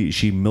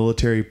 She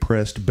military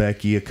pressed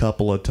Becky a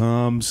couple of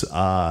times.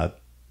 That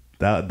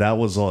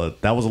was a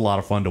lot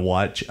of fun to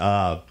watch.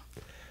 The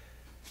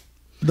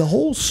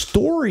whole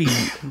story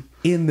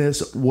in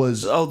this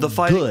was the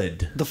fighting,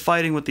 good. The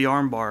fighting with the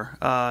armbar.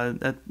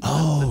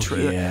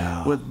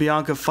 With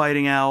Bianca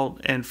fighting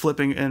out and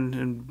flipping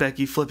and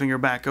Becky flipping her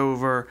back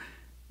over,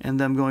 and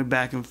them going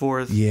back and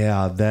forth.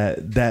 Yeah,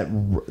 that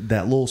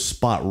little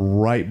spot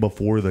right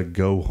before the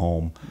go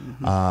home,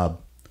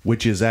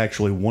 which is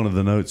actually one of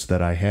the notes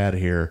that I had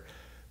here.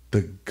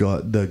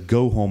 The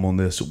go home on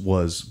this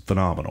was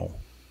phenomenal.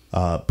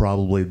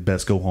 Probably the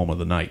best go home of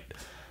the night.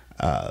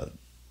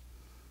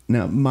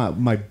 Now,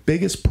 my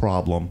biggest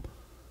problem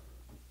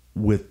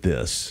with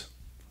this,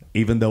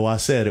 even though I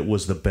said it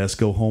was the best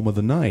go home of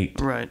the night,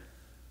 right?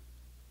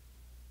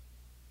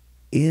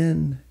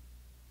 In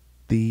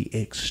the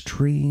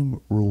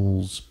Extreme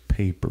Rules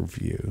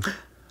pay-per-view.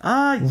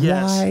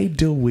 Yes. Why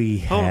do we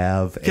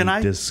have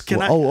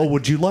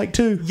would you like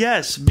to?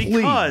 Yes,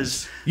 because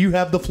please, you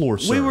have the floor,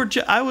 sir.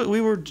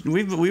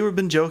 We've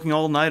been joking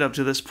all night up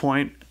to this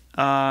point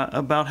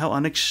about how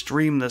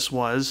unextreme this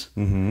was.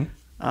 Mm-hmm.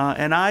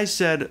 And I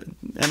said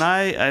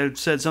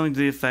something to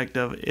the effect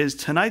of, "Is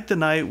tonight the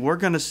night we're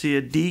going to see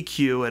a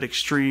DQ at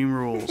Extreme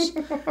Rules?"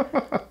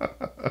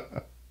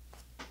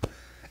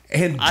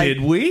 And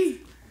did we?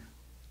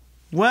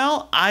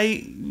 Well,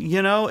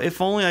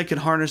 if only I could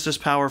harness this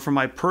power for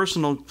my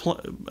personal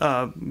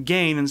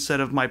gain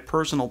instead of my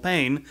personal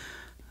pain,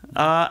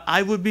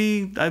 I'd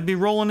be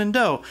rolling in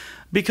dough.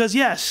 Because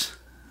yes,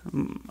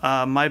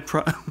 my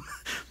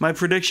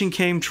prediction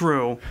came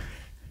true,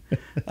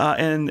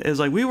 and it's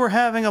like we were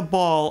having a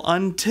ball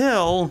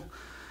until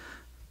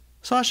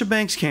Sasha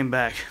Banks came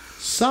back.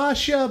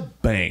 Sasha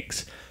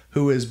Banks,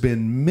 who has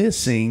been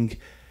missing.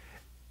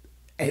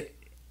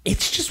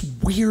 It's just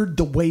weird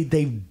the way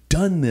they've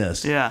done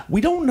this. Yeah.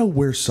 We don't know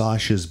where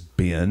Sasha's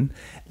been.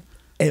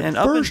 At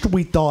first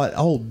we thought,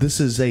 this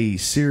is a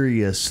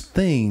serious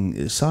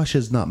thing.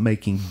 Sasha's not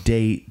making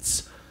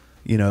dates.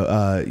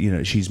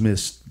 She's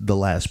missed the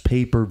last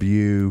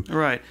pay-per-view.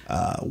 Right.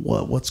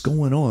 What's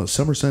going on?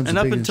 SummerSlam's and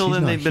up until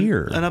then they've been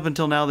and up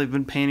until now they've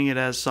been painting it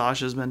as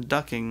Sasha's been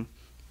ducking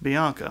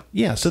Bianca.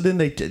 Yeah, so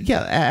then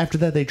after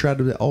that they tried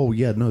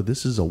to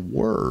this is a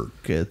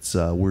work. It's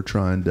we're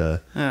trying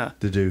to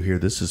do here.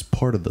 This is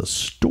part of the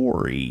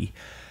story.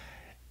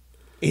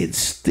 It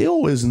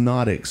still is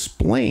not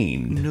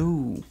explained.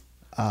 No.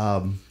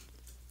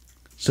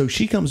 So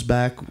she comes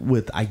back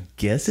with, I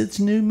guess it's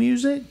new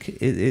music.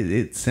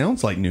 It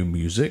sounds like new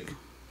music.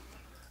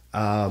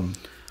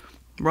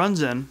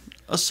 Runs in,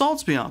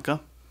 assaults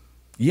Bianca.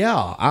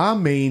 Yeah, I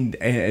mean,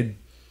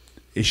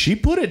 she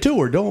put it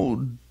to her.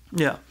 Don't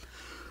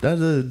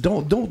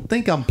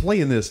think I'm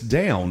playing this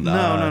down.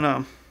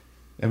 No.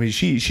 I mean,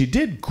 she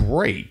did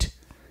great,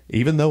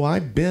 even though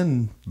I've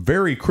been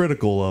very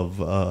critical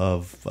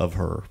of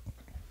her.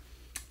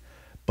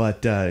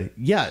 But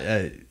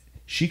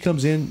she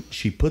comes in,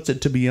 she puts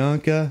it to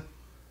Bianca,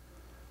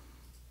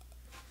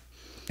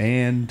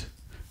 and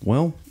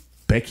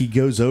Becky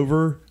goes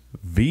over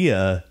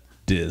via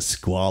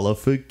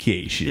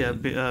disqualification.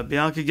 Yeah,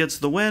 Bianca gets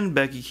the win.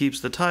 Becky keeps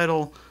the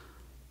title.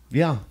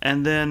 Yeah.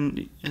 And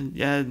then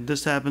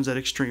this happens at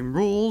Extreme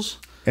Rules.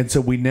 And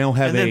so we now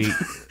have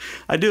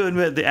I do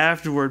admit, the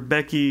afterward,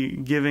 Becky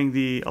giving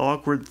the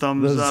awkward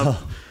thumbs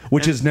up.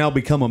 Which has now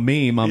become a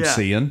meme I'm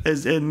seeing.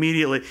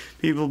 Immediately.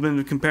 People have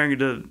been comparing it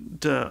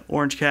to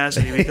Orange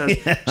Cassidy because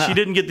she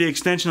didn't get the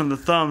extension on the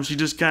thumb. She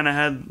just kind of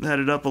had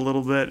it up a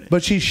little bit.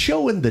 But she's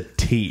showing the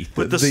teeth.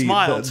 With the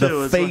smile,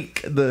 too. The fake,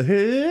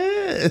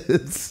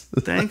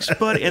 thanks,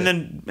 buddy. And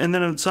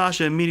then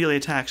Sasha immediately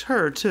attacks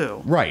her,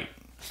 too. Right.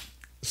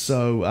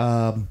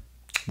 So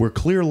we're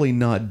clearly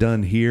not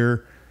done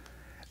here.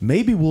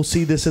 Maybe we'll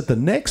see this at the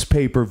next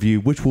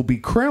pay-per-view, which will be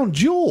Crown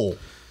Jewel.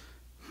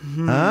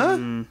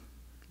 Huh?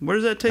 Where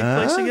does that take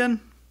place again?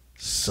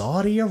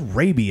 Saudi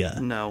Arabia.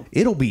 No.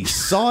 It'll be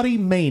Saudi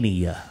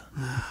Mania.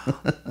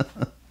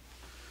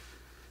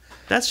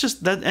 That's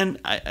just that, and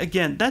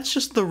that's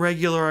just the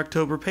regular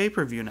October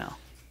pay-per-view now.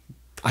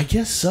 I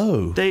guess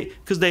so.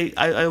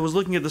 I was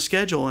looking at the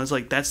schedule and it's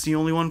like that's the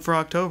only one for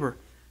October.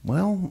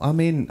 Well, I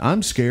mean,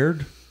 I'm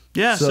scared.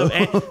 Yeah,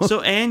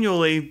 so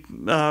annually,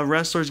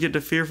 wrestlers get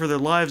to fear for their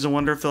lives and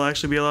wonder if they'll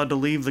actually be allowed to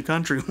leave the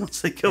country once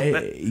they go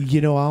back.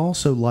 I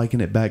also liken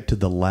it back to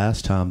the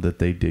last time that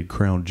they did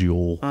Crown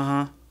Jewel.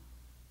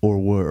 Or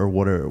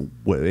whatever.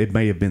 It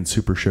may have been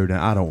Super Showdown.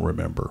 I don't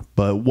remember.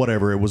 But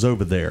whatever, it was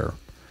over there.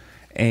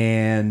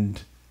 And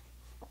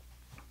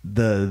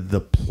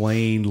the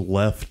plane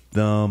left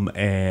them,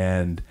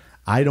 and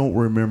I don't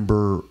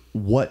remember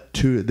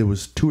there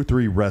was 2 or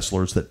 3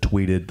 wrestlers that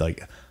tweeted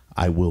like,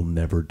 I will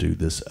never do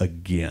this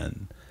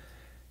again.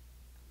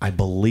 I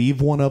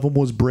believe one of them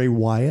was Bray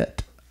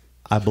Wyatt.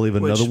 I believe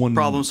another one,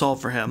 problem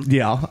solved for him.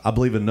 Yeah, I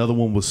believe another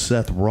one was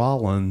Seth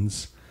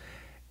Rollins,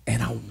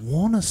 and I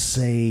want to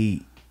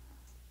say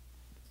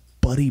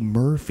Buddy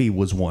Murphy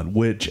was one,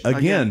 which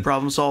again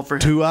problem solved for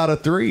him. 2 out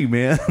of 3,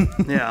 man.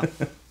 Yeah.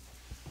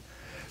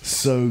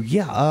 So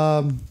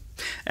yeah,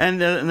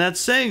 and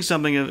that's saying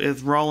something.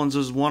 If Rollins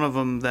is one of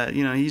them, that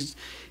he's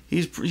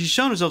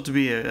shown himself to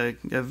be a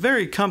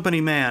very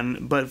company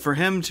man, but for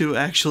him to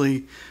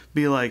actually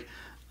be like,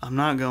 I'm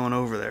not going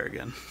over there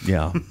again.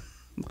 Yeah.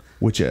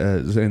 Which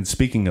and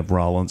speaking of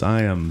Rollins,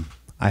 I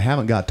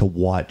haven't got to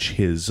watch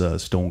his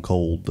Stone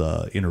Cold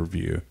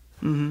interview,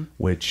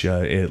 which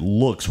it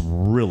looks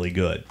really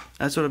good.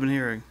 That's what I've been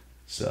hearing.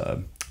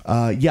 So.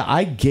 Yeah,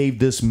 I gave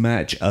this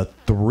match a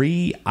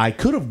 3. I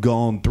could have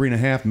gone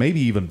 3.5,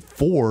 maybe even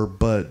 4,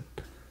 but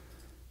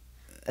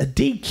a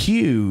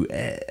DQ,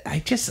 I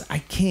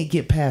can't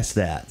get past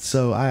that.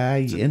 So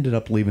I ended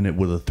up leaving it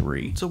with a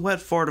 3. It's a wet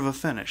fart of a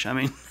finish. I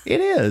mean,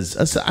 it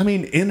is. I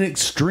mean, in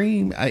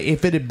extreme,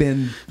 if it had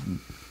been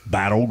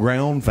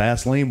Battleground,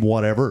 Fastlane,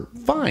 whatever,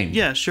 fine.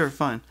 Yeah, sure,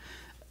 fine.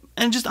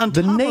 And just on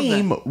the top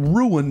name of that,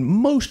 ruined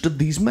most of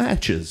these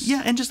matches.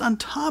 Yeah, and just on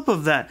top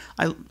of that,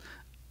 I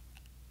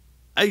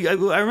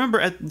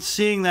remember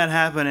seeing that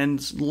happen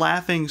and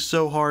laughing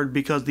so hard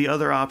because the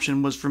other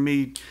option was for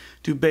me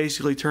to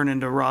basically turn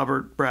into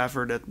Robert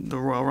Bradford at the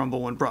Royal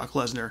Rumble when Brock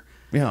Lesnar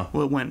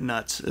went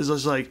nuts. It's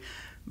just like,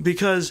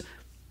 because,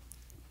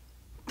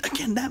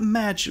 again, that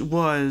match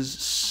was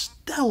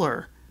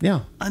stellar.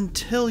 Yeah.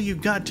 Until you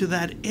got to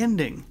that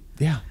ending.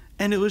 Yeah.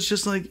 And it was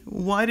just like,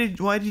 why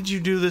did you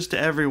do this to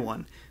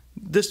everyone?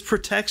 This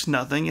protects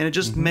nothing, and it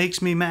just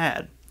makes me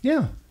mad.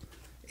 Yeah.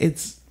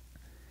 It's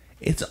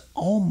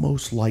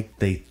almost like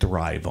they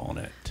thrive on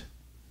it.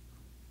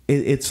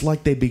 It's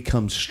like they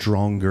become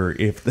stronger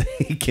if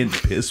they can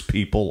piss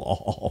people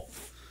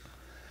off.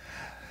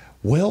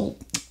 Well,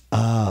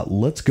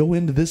 let's go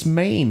into this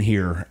main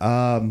here.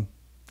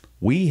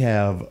 We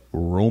have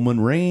Roman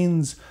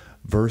Reigns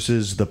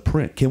versus the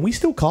Prince. Can we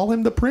still call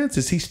him the Prince?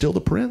 Is he still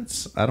the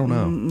Prince? I don't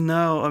know.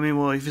 No, I mean,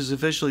 well, he's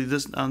officially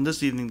this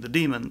evening the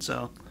Demon,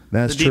 so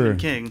that's the true. Demon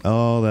King.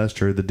 Oh, that's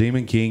true. The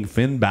Demon King,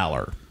 Finn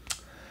Balor.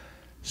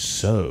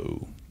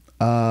 So,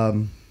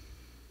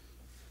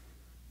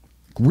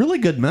 really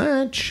good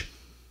match.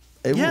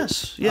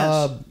 Yes.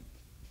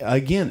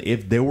 Again,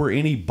 if there were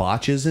any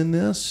botches in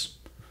this,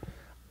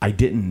 I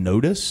didn't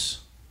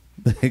notice,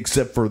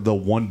 except for the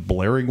one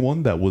blaring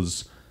one that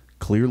was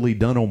clearly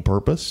done on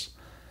purpose.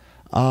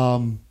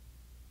 Balor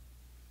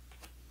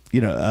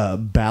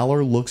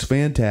looks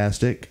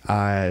fantastic.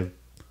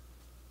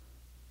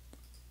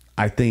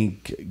 I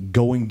think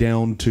going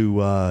down to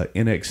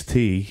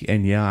NXT,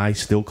 and yeah, I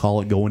still call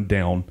it going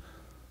down.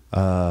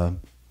 But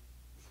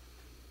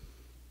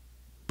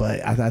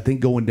I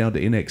think going down to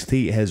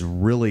NXT has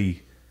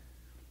really,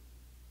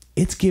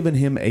 it's given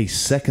him a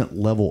second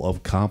level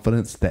of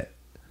confidence that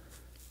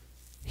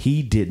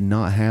he did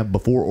not have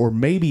before. Or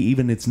maybe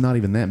even it's not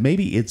even that.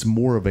 Maybe it's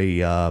more of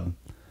a,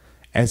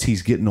 as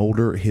he's getting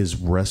older, his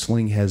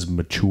wrestling has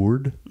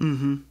matured.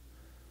 Mm-hmm.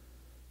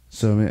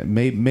 So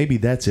maybe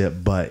that's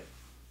it, but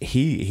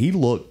he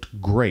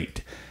looked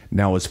great.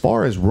 Now, as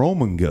far as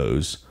Roman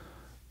goes,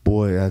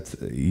 boy,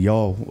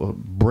 y'all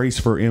brace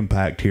for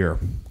impact here.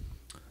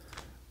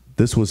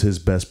 This was his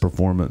best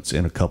performance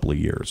in a couple of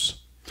years.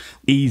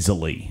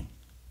 Easily.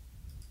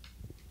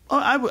 Oh,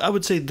 I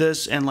would say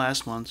this and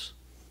last month's.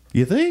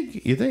 You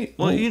think?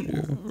 Well,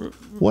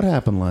 what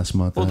happened last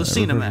month? Well, the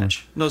Cena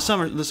match. No, the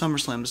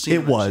SummerSlam. The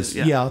Cena it was.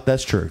 match, yeah,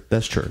 that's true.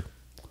 That's true.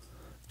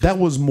 That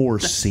was more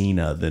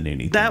Cena than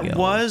anything that else.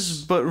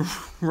 was, but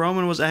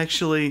Roman was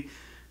actually,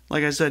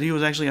 like I said, he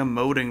was actually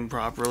emoting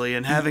properly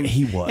and having...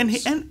 He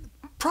was. And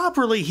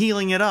properly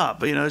healing it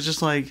up. It's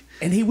just like...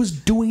 And he was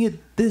doing it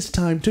this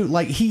time, too.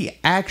 Like, he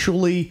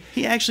actually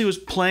was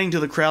playing to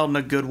the crowd in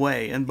a good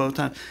way in both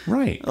times.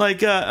 Right.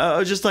 Like,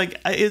 just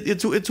like,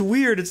 it's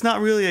weird. It's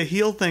not really a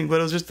heel thing, but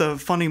it was just a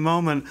funny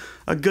moment,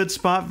 a good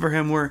spot for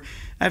him where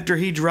after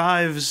he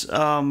drives...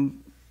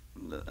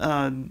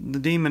 the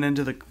Demon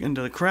into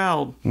the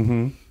crowd.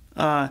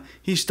 Mm-hmm.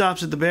 He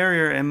stops at the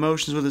barrier and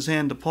motions with his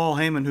hand to Paul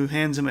Heyman, who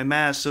hands him a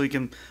mask so he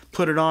can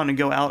put it on and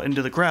go out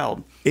into the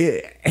crowd.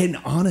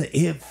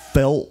 It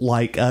felt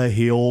like a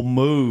heel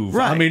move.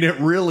 Right. I mean, it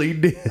really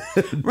did.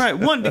 Right.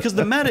 One, because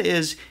the meta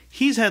is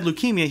he's had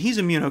leukemia, he's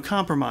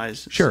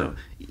immunocompromised. Sure.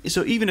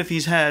 So even if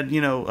he's had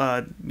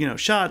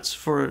shots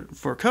for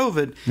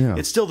COVID,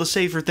 it's still the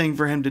safer thing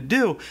for him to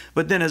do.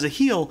 But then as a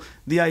heel,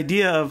 the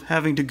idea of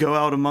having to go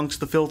out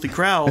amongst the filthy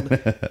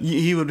crowd,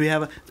 he would be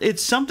having.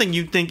 It's something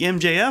you'd think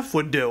MJF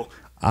would do.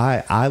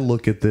 I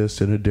look at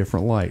this in a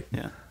different light.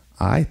 Yeah.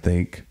 I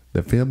think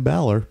that Finn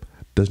Balor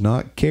does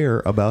not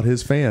care about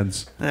his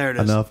fans There it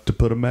is. enough to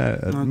put a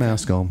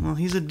mask on. Well,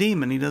 he's a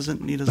demon. He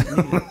doesn't need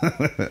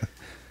it.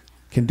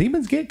 Can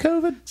demons get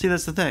COVID? See,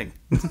 that's the thing.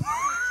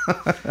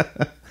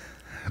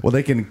 Well,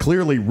 they can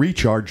clearly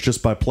recharge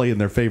just by playing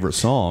their favorite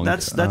song.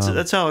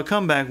 That's how a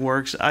comeback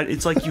works.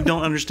 It's like you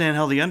don't understand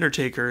how the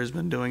Undertaker has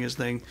been doing his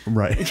thing.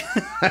 Right.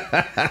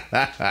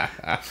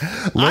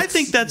 I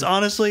think that's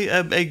honestly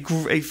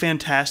a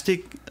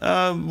fantastic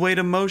way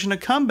to motion a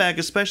comeback,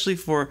 especially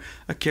for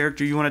a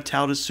character you want to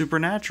tout as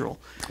supernatural.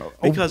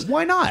 Because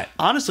why not?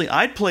 Honestly,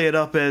 I'd play it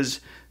up as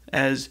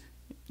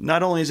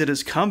not only is it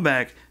his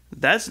comeback.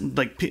 That's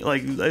like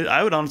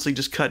I would honestly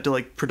just cut to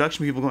like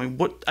production people going,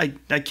 "What? I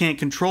can't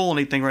control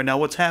anything right now.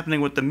 What's happening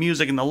with the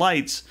music and the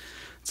lights?"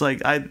 It's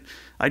like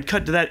I'd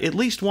cut to that at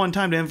least one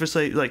time to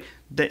emphasize like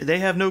they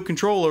have no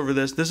control over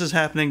this. This is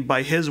happening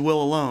by his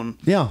will alone.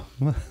 Yeah,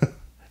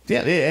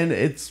 yeah, and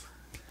it's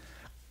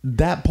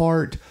that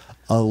part.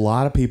 A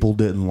lot of people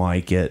didn't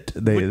like it.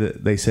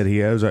 They said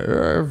he was like,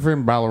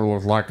 Finn Balor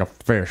looks like a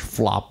fish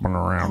flopping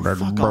around at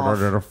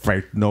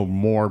face no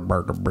more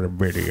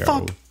video.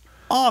 Fuck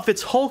off!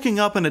 It's hulking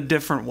up in a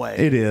different way.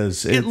 It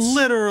is. It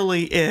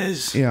literally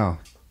is. Yeah.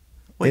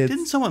 Wait,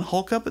 didn't someone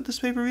hulk up at this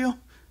pay-per-view?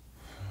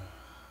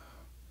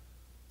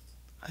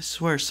 I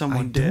swear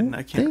someone did, and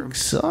I can't remember.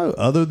 So.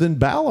 Other than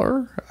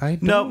Balor,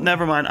 No,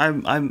 never mind.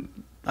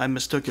 I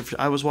mistook it.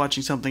 I was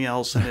watching something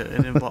else, and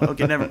it involved.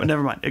 Okay,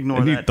 never mind. Ignore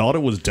and that. You thought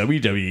it was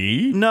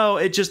WWE? No,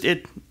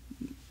 it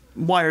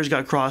wires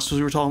got crossed as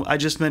we were talking. I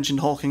just mentioned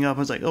hulking up. I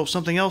was like, oh,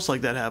 something else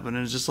like that happened,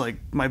 and it's just like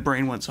my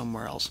brain went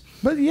somewhere else.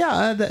 But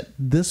yeah,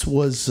 this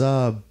was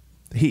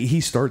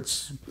he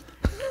starts.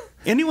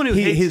 Anyone who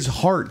his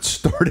heart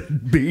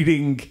started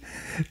beating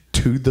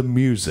to the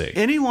music.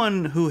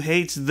 Anyone who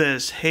hates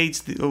this hates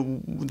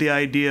the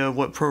idea of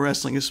what pro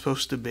wrestling is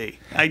supposed to be.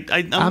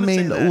 I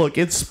mean, look,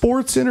 it's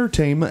sports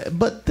entertainment,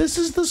 but this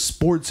is the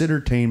sports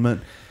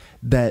entertainment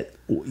that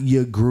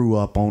you grew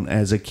up on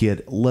as a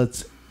kid.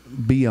 Let's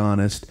be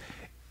honest.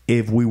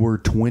 If we were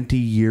 20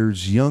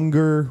 years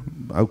younger,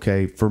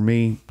 okay, for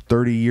me,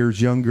 30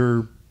 years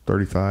younger,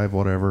 35,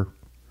 whatever,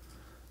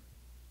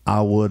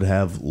 I would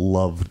have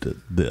loved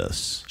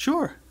this.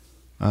 Sure.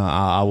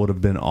 I would have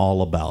been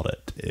all about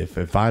it.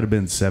 If I'd have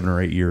been 7 or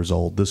 8 years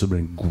old, this would have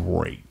been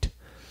great.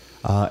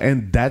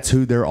 And that's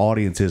who their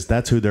audience is.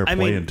 That's who they're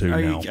playing to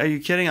now. Are you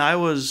kidding? I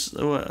was,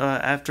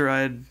 after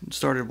I had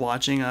started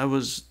watching, I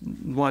was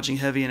watching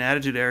Heavy and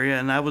Attitude Era,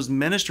 and I was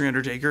Ministry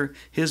Undertaker,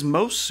 his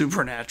most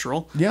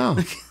supernatural.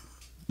 Yeah.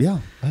 Yeah.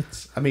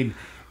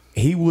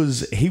 He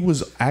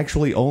was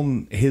actually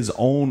on his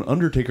own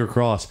Undertaker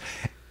cross.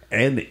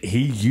 And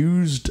he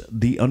used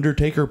the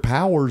Undertaker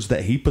powers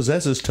that he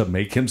possesses to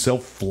make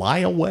himself fly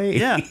away.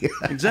 Yeah,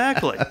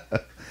 exactly.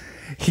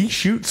 He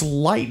shoots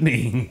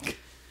lightning.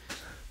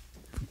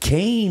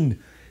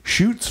 Kane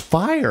shoots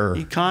fire.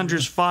 He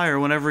conjures fire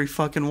whenever he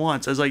fucking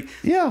wants. I was like,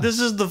 yeah, this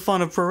is the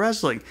fun of pro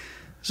wrestling.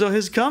 So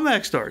his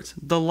comeback starts.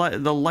 The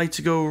lights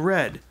go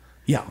red.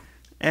 Yeah.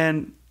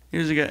 And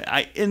here's a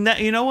guy.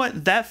 You know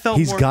what? That felt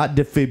He's got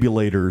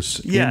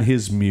defibrillators in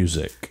his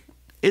music.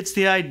 It's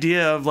the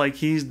idea of like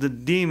he's the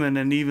demon,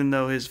 and even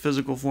though his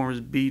physical form is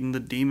beaten,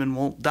 the demon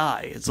won't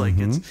die. It's like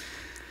it's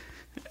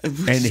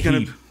and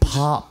he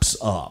pops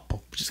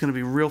up, which is going to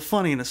be real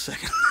funny in a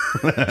second.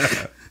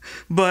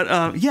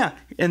 But yeah,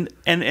 and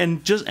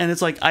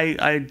it's like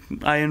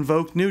I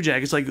invoked New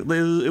Jack. It's like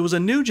it was a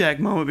New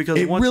Jack moment because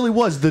it really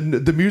was.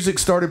 The music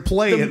started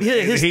playing, and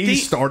he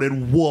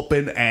started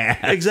whooping ass.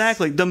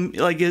 Exactly.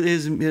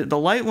 The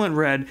light went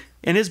red.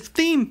 And his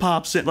theme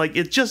pops in, like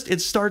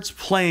it starts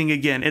playing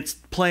again. It's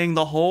playing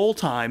the whole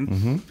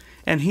time,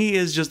 and he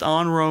is just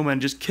on Roman,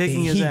 just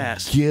kicking his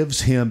ass. He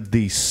gives him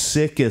the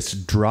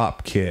sickest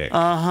drop kick.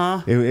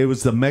 It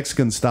was the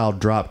Mexican style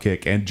drop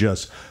kick, and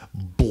just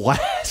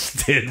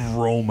blasted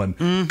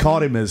Roman.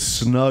 Caught him as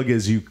snug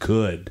as you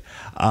could.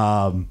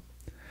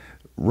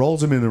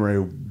 Rolls him in the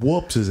ring,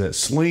 whoops his ass,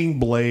 sling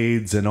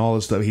blades and all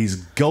this stuff. He's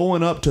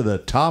going up to the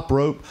top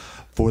rope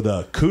for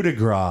the coup de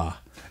grace,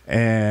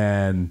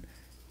 and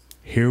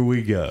here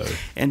we go.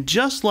 And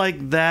just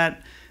like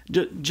that,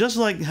 just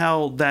like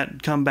how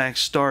that comeback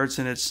starts,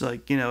 and it's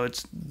like,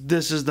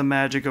 this is the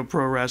magic of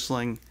pro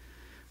wrestling,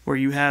 where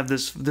you have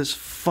this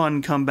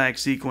fun comeback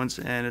sequence,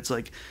 and it's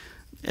like,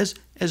 as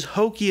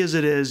hokey as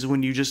it is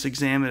when you just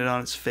examine it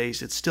on its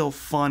face, it's still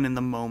fun in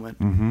the moment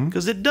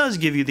because it does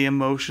give you the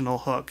emotional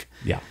hook.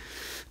 Yeah.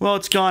 Well,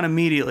 it's gone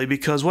immediately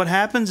because what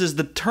happens is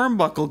the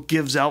turnbuckle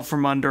gives out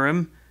from under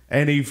him,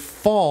 and he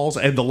falls,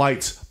 and the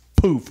lights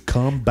poof,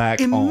 come back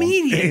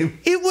immediate.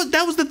 on.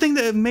 That was the thing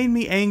that made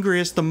me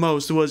angriest the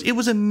most. It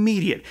was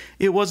immediate.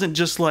 It wasn't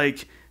just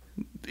like,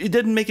 it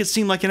didn't make it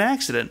seem like an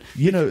accident.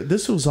 You know,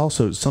 this was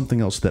also something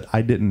else that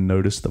I didn't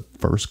notice the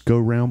first go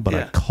round, but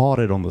I caught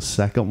it on the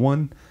second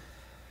one.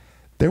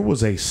 There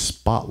was a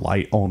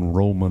spotlight on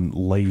Roman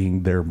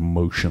laying there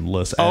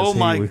motionless. Oh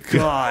my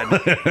God.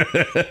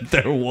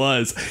 There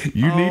was.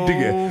 You need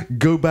to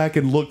go back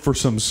and look for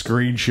some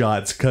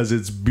screenshots because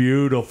it's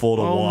beautiful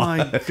to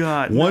watch. Oh my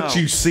God. Once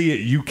you see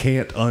it, you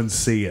can't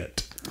unsee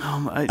it.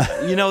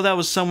 That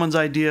was someone's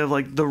idea of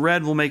like the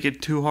red will make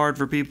it too hard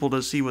for people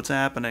to see what's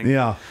happening.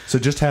 Yeah. So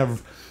just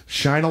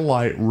shine a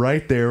light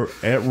right there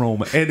at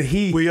Roman. And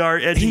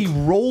he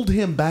rolled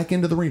him back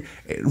into the ring.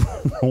 And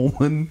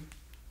Roman,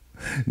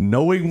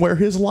 knowing where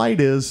his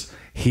light is,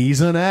 he's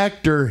an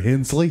actor,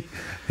 Hensley.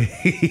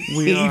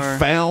 He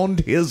found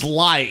his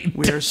light.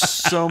 We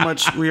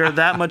are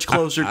that much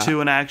closer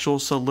to an actual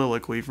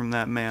soliloquy from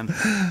that man.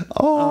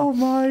 Oh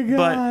my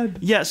God.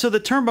 But yeah, so the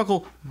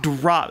turnbuckle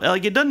dropped.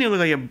 Like, it doesn't even look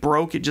like it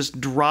broke, it just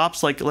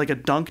drops like a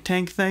dunk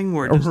tank thing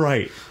where it just,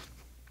 right.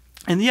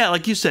 And yeah,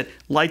 like you said,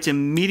 lights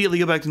immediately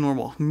go back to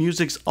normal.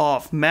 Music's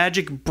off.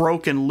 Magic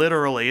broken,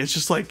 literally. It's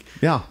just like,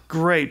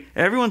 great.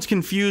 Everyone's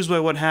confused by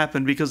what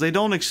happened because they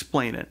don't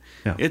explain it.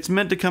 Yeah. It's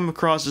meant to come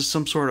across as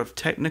some sort of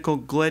technical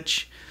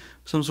glitch,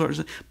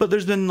 but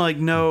there's been like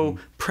no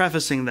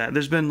prefacing that.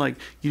 There's been like,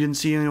 you didn't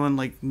see anyone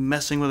like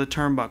messing with a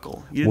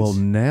turnbuckle. Well,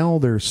 now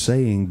they're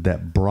saying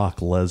that Brock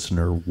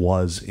Lesnar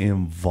was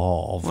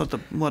involved.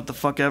 What the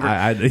fuck ever.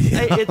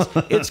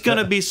 It's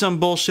gonna be some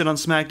bullshit on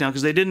SmackDown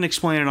because they didn't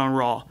explain it on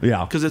Raw.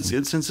 Yeah, because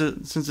since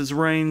it's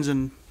Reigns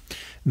and.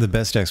 The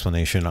best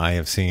explanation I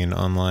have seen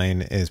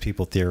online is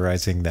people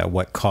theorizing that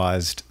what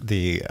caused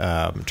the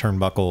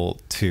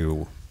turnbuckle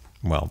to,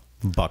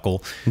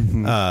 buckle,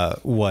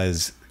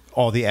 was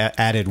all the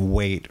added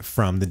weight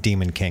from the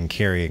Demon King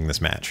carrying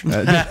this match.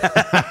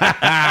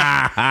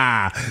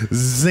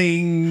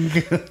 Zing!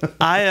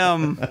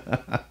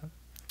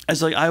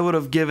 It's like I would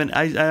have given.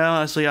 I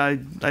honestly, I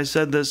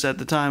said this at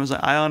the time. I was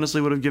like, I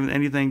honestly would have given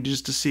anything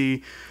just to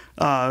see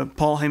Paul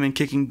Heyman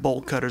kicking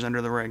bolt cutters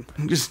under the ring.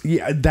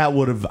 I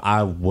would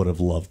have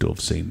loved to have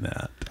seen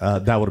that.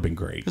 That would have been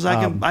great. Because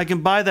I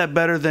can buy that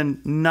better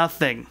than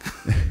nothing.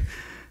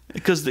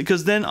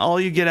 Because then all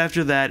you get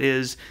after that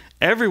is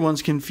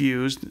everyone's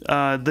confused.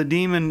 The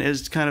demon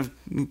is kind of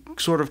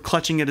sort of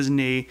clutching at his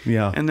knee.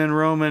 Yeah. And then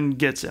Roman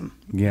gets him.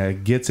 Yeah,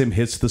 gets him,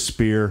 hits the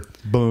spear.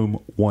 Boom.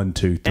 1,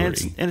 2, 3.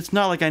 And it's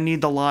not like I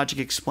need the logic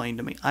explained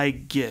to me. I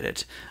get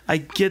it. I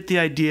get the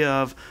idea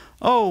of,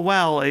 oh,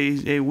 wow,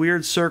 a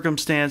weird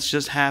circumstance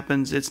just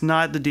happens. It's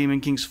not the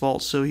Demon King's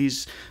fault, so he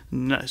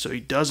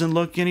doesn't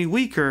look any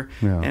weaker.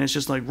 Yeah. And it's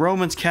just like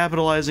Roman's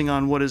capitalizing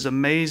on what is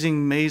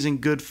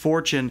amazing good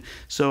fortune.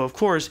 So, of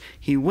course,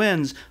 he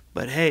wins.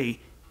 But, hey,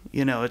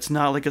 it's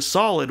not like a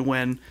solid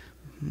win.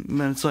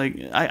 And it's like,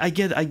 I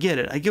get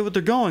it. I get what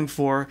they're going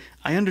for.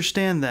 I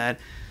understand that.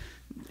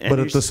 And but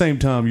at the same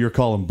time, you're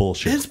calling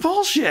bullshit. It's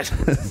bullshit.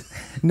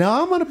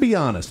 Now, I'm going to be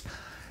honest.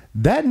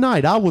 That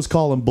night, I was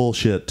calling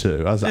bullshit,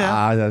 too. I was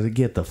like,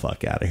 get the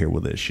fuck out of here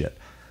with this shit.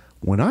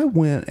 When I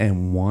went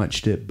and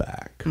watched it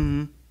back,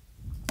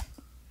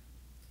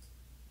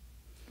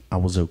 I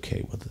was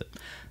okay with it.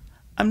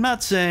 I'm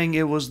not saying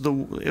it was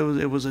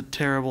a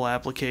terrible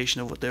application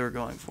of what they were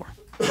going for.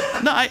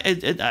 No,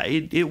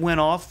 it went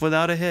off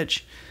without a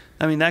hitch.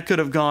 I mean, that could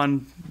have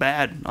gone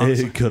bad,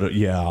 honestly. It could have,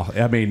 yeah.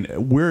 I mean,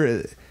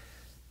 we've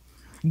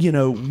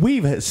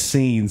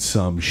seen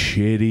some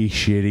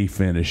shitty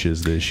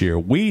finishes this year.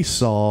 We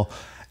saw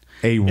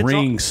a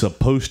ring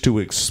supposed to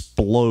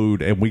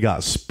explode, and we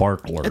got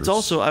sparklers. It's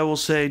also, I will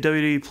say,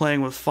 WWE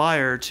playing with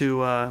fire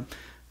to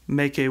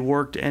make a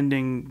worked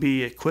ending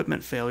be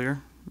equipment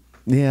failure.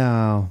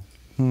 Yeah.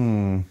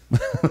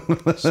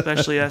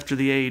 Especially after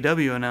the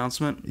AEW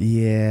announcement.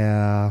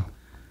 Yeah.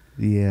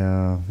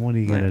 What are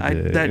you gonna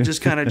do? That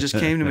just kind of just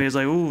came to me. It's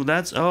like, ooh,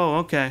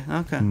 okay.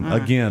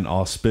 Again,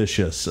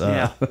 auspicious.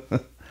 Yeah.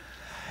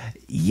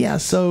 Yeah.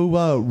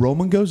 So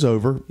Roman goes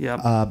over.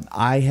 Yeah.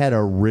 I had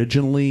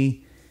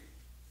originally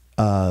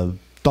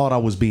thought I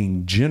was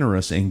being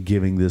generous in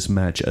giving this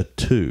match a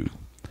 2.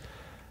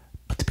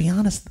 But to be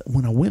honest,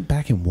 when I went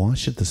back and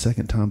watched it the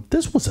second time,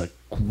 this was a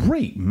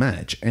great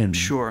match. And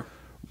sure,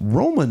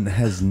 Roman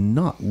has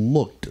not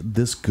looked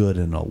this good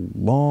in a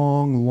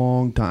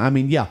long time. I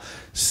mean, yeah,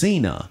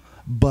 Cena,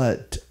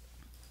 but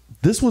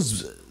this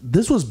was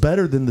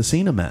better than the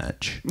Cena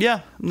match.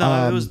 Yeah,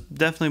 no, it was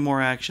definitely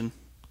more action.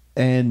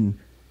 And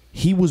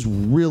he was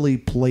really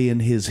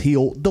playing his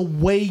heel the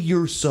way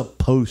you're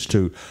supposed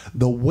to,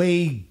 the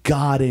way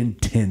God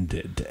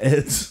intended.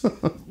 It's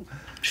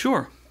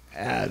sure.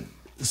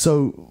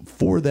 So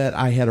for that,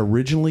 I had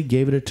originally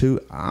gave it a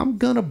 2. I'm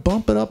gonna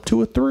bump it up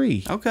to a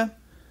 3. Okay.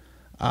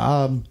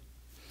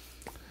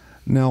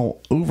 Now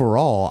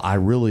overall,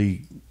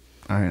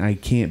 I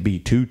can't be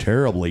too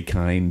terribly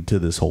kind to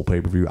this whole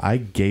pay-per-view. I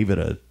gave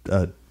it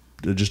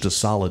just a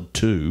solid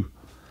 2.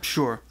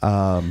 Sure.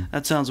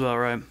 That sounds about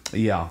right.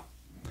 Yeah.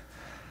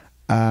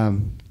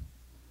 And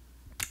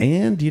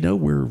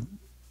we're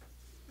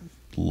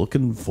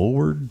looking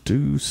forward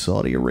to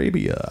Saudi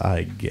Arabia,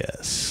 I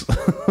guess.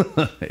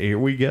 Here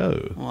we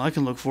go. Well, I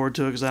can look forward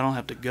to it because I don't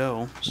have to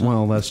go. So.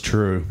 Well, that's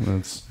true.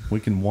 We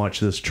can watch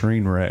this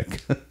train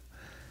wreck.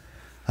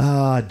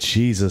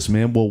 Jesus,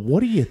 man. Well,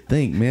 what do you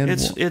think, man?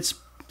 It's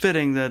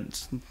fitting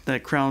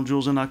that Crown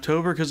Jewel's in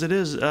October because it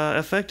is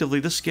effectively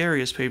the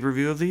scariest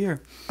pay-per-view of the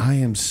year. I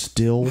am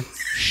still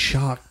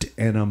shocked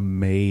and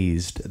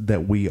amazed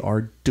that we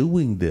are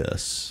doing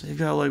this. They've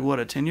got like, what,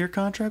 a 10-year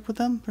contract with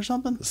them or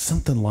something?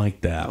 Something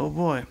like that. Oh,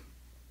 boy.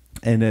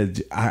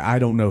 And I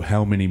don't know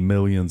how many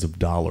millions of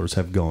dollars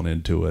have gone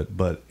into it,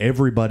 but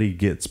everybody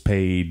gets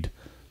paid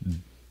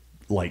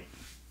like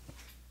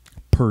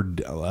per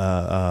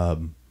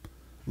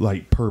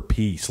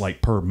piece,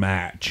 like per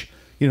match.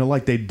 You know,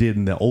 like they did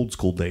in the old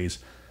school days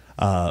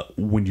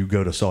when you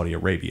go to Saudi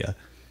Arabia.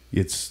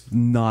 It's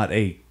not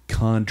a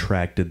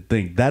contracted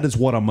thing. That is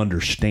what I'm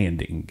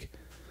understanding.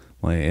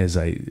 Like,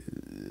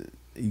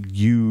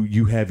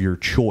 you have your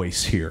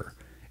choice here,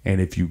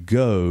 and if you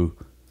go,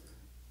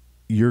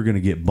 you're going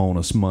to get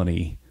bonus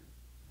money,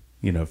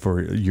 you know,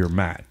 for your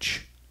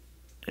match.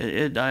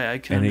 I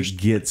can and it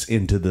gets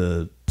into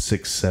the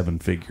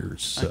 6-7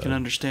 figures. So. I can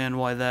understand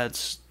why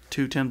that's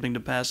too tempting to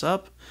pass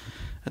up.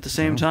 At the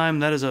same time,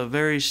 that is a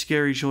very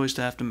scary choice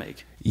to have to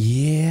make.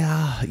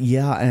 Yeah,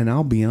 and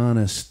I'll be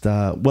honest.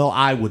 Well,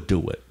 I would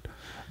do it,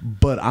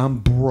 but I'm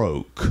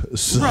broke.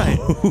 So.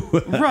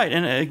 Right.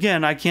 And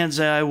again, I can't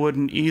say I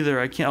wouldn't either.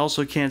 I can't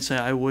say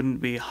I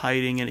wouldn't be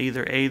hiding in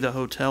either A, the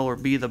hotel, or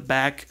B, the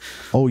back.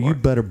 Oh, you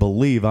better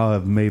believe I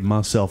have made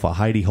myself a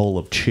hidey hole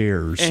of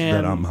chairs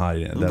that I'm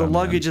hiding. The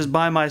luggage is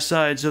by my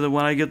side, so that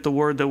when I get the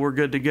word that we're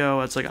good to go,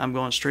 it's like I'm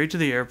going straight to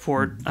the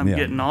airport. I'm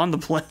getting on the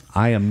plane.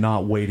 I am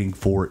not waiting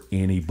for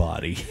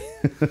anybody.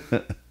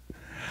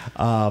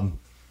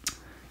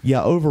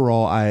 Yeah,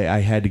 overall, I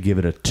had to give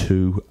it a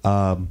 2.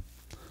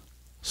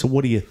 So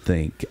what do you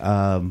think?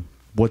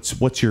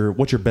 What's your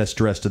best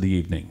dressed of the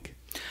evening?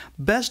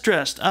 Best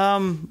dressed.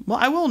 Well,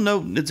 I will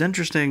note it's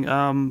interesting.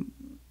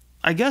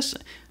 I guess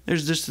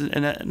there's just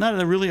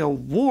not really a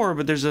war,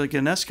 but there's like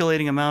an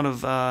escalating amount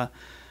of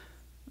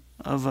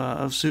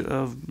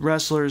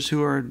wrestlers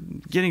who are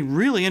getting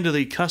really into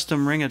the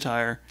custom ring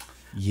attire.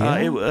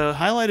 Yeah.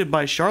 Highlighted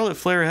by Charlotte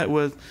Flair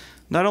with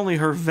not only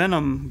her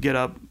Venom get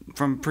up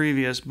from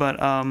previous, but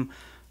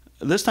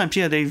this time she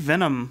had a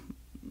Venom.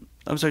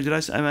 I'm sorry, did I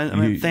say? I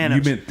meant Thanos.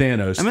 You meant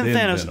Thanos. I meant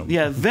Thanos. Venom.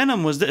 Yeah,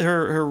 Venom was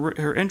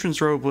her entrance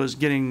robe was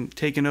getting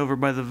taken over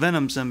by the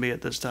Venom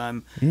symbiote this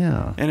time.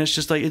 Yeah, and it's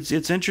just like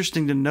it's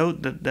interesting to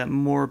note that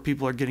more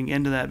people are getting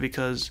into that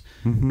because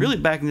really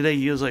back in the day,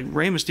 he was like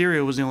Rey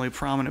Mysterio was the only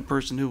prominent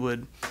person who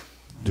would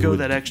go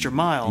that extra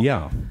mile.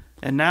 Yeah,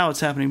 and now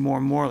it's happening more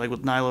and more, like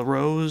with Nyla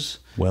Rose.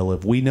 Well,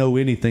 if we know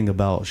anything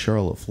about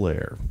Charlotte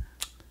Flair,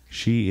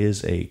 she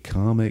is a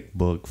comic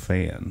book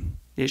fan.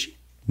 Is she?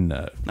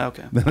 No.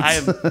 Okay.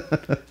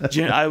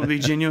 I would be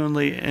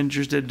genuinely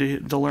interested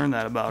to learn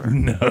that about her.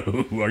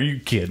 No. Are you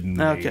kidding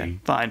me? Okay,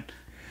 fine.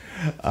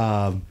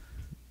 Yeah.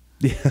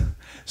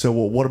 So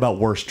what about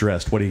worst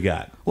dressed? What do you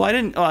got? Well, I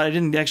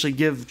didn't actually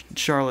give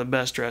Charlotte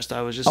best dressed.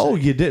 I was just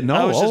you didn't?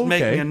 I was just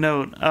making a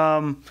note.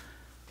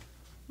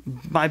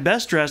 My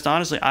best dressed,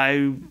 honestly,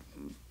 I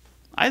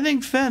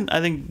think Finn.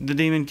 I think the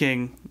Demon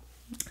King.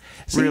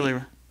 See,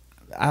 really.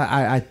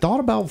 I thought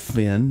about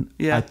Finn.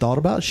 Yeah. I thought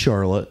about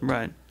Charlotte.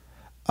 Right.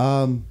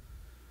 But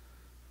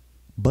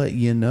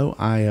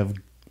I have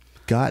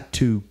got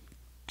to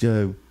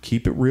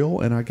keep it real,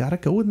 and I got to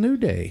go with New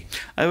Day.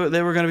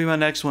 They were going to be my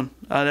next one.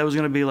 That was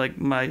going to be like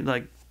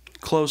my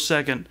close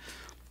second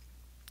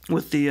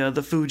with the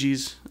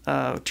Fugees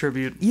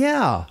tribute.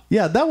 Yeah,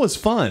 that was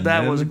fun.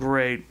 That was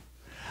great.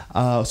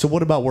 So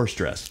what about worst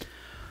dressed?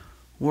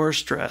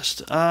 Worst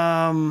dressed.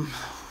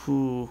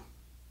 Who?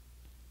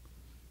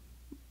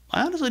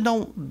 I honestly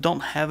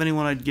don't have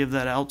anyone I'd give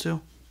that out to.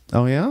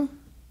 Oh yeah.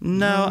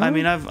 No, I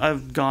mean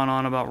I've gone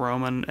on about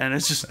Roman, and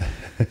it's just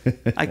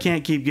I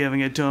can't keep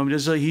giving it to him.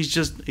 Just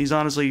he's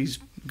honestly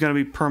going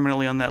to be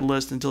permanently on that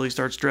list until he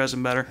starts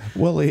dressing better.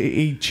 Well,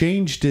 he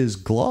changed his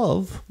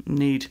glove.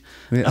 Neat.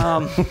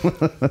 Yeah.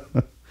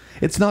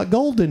 It's not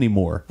gold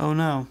anymore. Oh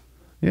no.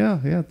 Yeah,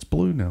 it's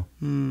blue now.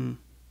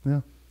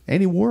 Yeah,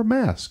 and he wore a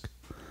mask.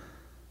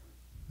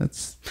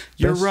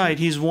 You're right.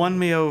 He's won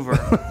me over.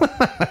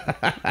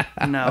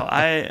 No,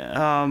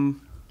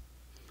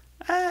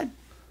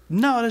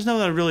 no, there's no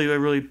one I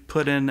really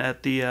put in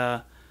at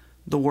the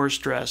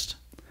worst dressed.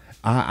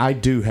 I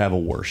do have a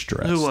worst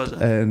dressed. Who was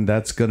it? And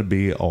that's going to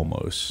be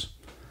Omos.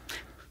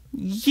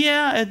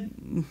 Yeah.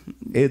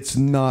 It's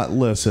not.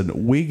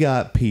 Listen, we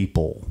got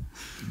people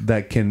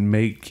that can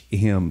make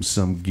him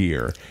some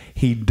gear.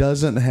 He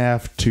doesn't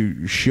have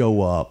to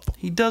show up.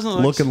 He doesn't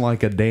looking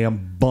like a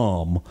damn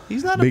bum.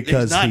 He's not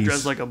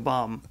dressed like a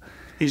bum.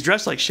 He's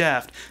dressed like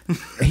Shaft.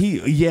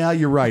 Yeah,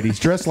 you're right. He's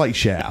dressed like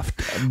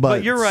Shaft.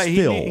 But you're right.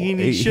 Still,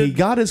 he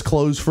got his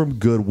clothes from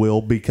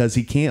Goodwill because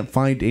he can't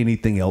find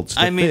anything else to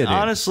fit in.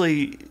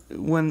 Honestly,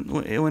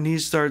 when he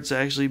starts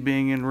actually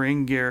being in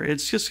ring gear,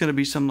 it's just going to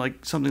be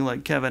something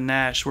like Kevin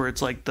Nash, where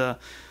it's like the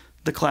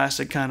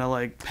classic kind of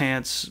like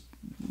pants,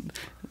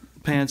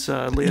 pants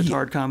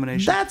leotard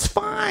combination. That's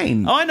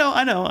fine. Oh, I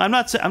know. I'm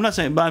not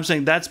saying, but I'm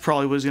saying that's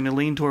probably what he's going to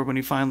lean toward when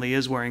he finally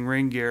is wearing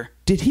ring gear.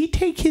 Did he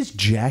take his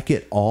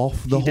jacket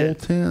off the whole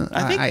time?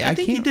 I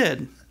think he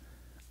did.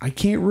 I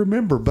can't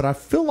remember, but I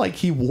feel like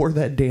he wore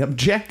that damn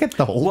jacket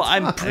the whole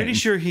time. Well, I'm pretty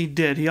sure he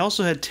did. He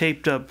also had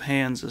taped up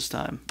hands this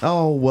time.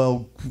 Oh,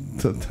 well,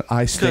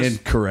 I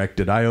stand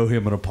corrected. I owe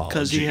him an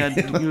apology.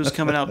 Because he was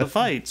coming out to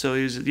fight, so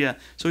he's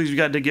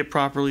got to get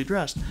properly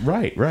dressed.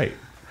 Right.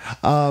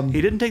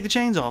 He didn't take the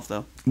chains off,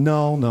 though.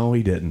 No,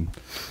 he didn't.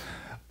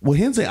 Well,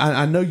 Hensley,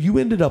 I know you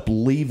ended up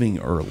leaving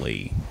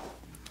early,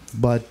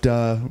 but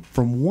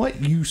from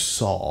what you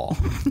saw,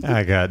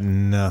 I got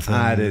nothing.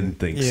 I didn't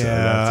think so.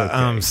 Yeah, That's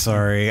okay. I'm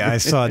sorry. I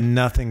saw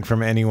nothing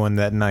from anyone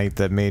that night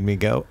that made me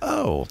go,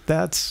 "Oh,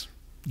 that's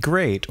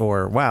great,"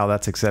 or "Wow,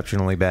 that's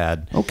exceptionally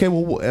bad." Okay,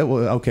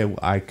 okay.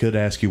 I could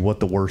ask you what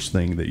the worst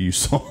thing that you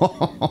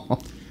saw.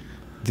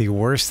 The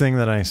worst thing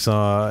that I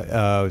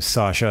saw,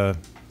 Sasha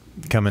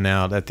coming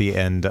out at the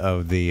end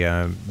of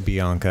the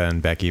Bianca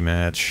and Becky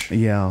match.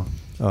 Yeah.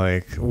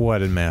 Like,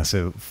 what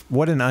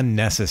an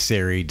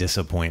unnecessary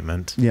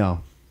disappointment. Yeah.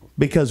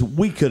 Because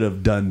we could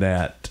have done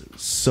that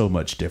so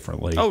much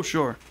differently. Oh,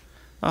 sure.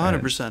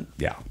 100%.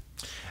 Yeah.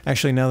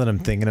 Actually, now that I'm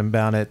thinking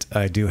about it,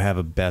 I do have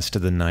a best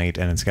of the night,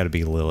 and it's got to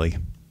be Lily.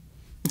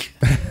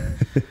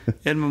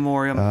 In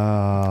memoriam.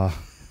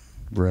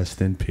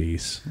 Rest in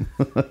peace.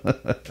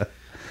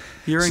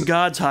 You're in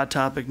God's hot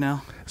topic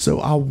now. So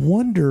I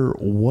wonder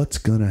what's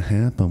going to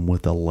happen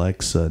with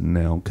Alexa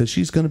now, because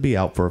she's going to be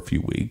out for a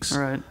few weeks.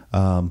 All right.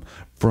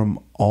 From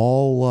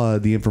all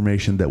the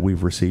information that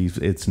we've received,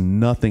 it's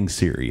nothing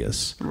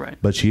serious. Right.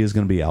 But she is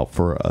going to be out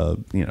for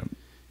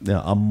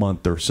a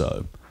month or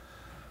so.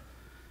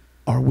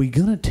 Are we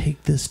going to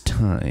take this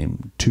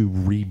time to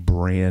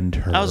rebrand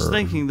her? I was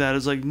thinking that.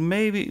 It's like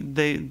maybe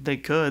they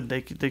could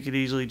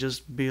easily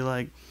just be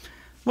like,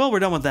 well, we're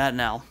done with that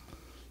now.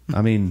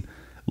 I mean,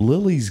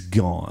 Lily's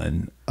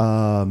gone.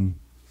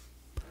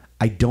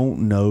 I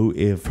don't know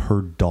if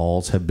her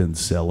dolls have been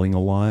selling a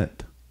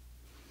lot.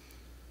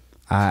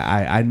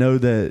 I know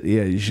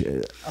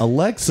that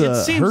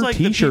Alexa, her like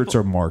T-shirts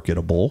are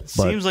marketable. But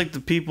seems like the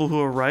people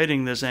who are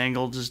writing this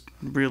angle just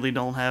really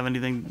don't have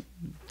anything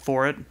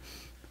for it.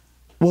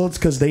 Well, it's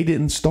because they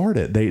didn't start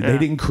it. They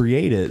didn't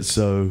create it.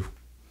 So,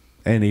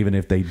 and even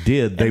if they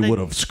did, they would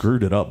have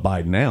screwed it up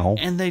by now.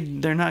 And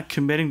they're not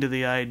committing to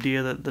the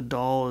idea that the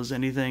doll is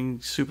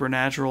anything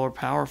supernatural or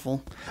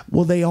powerful.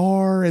 Well, they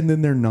are, and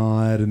then they're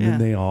not, and then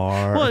they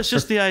are. Well, it's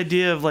just the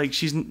idea of like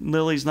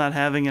Lily's not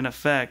having an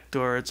effect,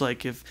 or it's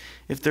like if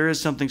there is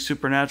something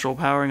supernatural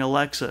powering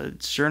Alexa,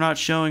 it's sure not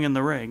showing in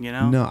the ring, you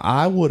know? No,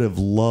 I would have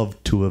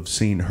loved to have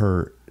seen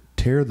her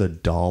tear the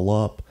doll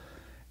up,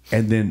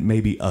 and then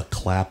maybe a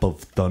clap of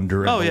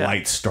thunder and the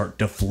lights start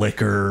to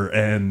flicker.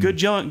 And good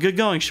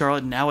going,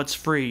 Charlotte. Now it's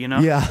free, you know?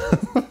 Yeah.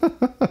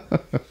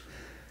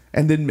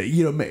 And then,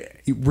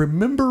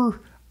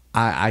 remember,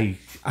 I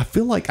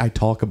feel like I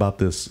talk about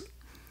this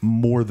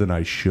more than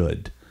I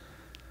should.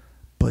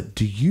 But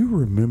do you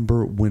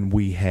remember when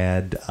we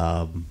had,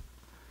 oh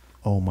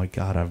my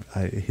God,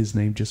 his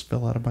name just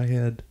fell out of my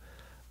head.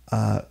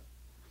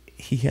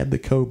 He had the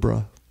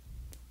Cobra.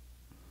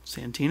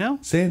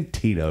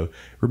 Santino.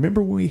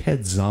 Remember when we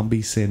had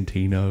Zombie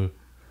Santino?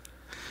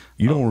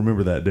 You don't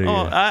remember that, do you?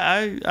 Oh,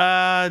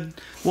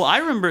 I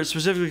remember it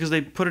specifically because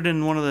they put it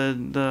in one of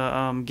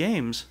the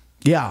games.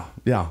 Yeah.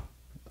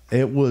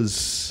 It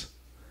was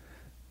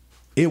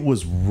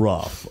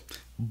rough,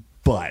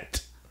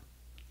 but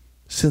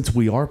since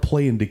we are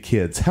playing to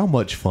kids, how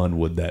much fun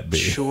would that be?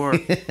 Sure.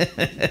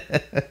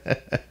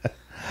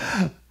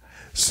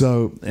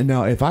 So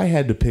now, if I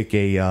had to pick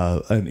an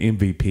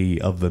MVP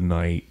of the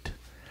night.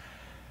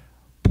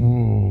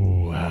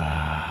 Ooh,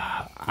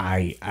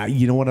 I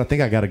you know what? I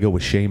think I got to go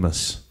with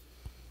Sheamus.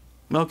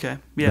 Okay,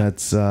 yeah.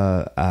 That's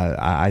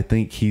I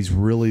think he's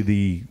really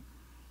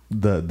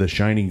the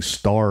shining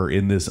star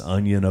in this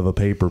onion of a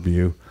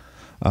pay-per-view.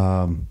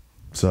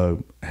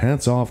 So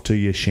hats off to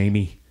you,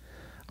 Shamey.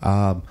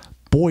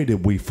 Boy,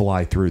 did we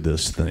fly through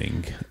this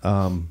thing.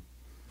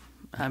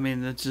 I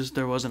mean, it's just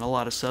there wasn't a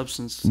lot of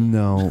substance.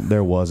 No,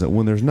 there wasn't.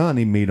 When there's not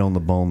any meat on the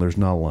bone, there's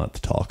not a lot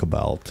to talk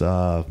about.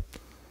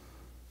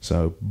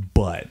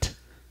 But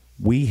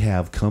we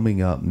have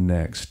coming up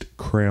next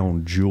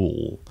Crown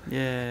Jewel.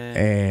 Yeah.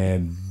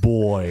 And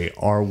boy,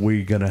 are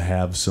we going to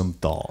have some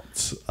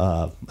thoughts.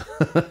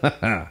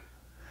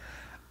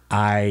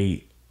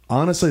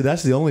 Honestly,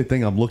 that's the only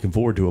thing I'm looking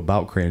forward to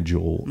about Crown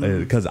Jewel.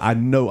 Because I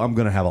know I'm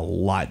going to have a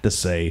lot to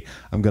say.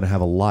 I'm going to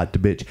have a lot to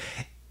bitch.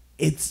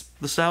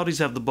 The Saudis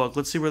have the book.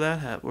 Let's see where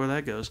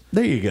that goes.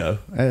 There you go.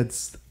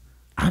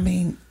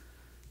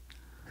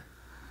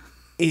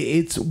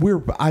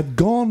 I've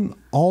gone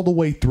all the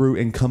way through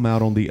and come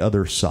out on the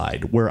other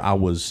side where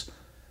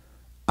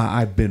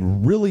I've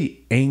been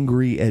really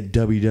angry at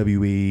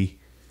WWE,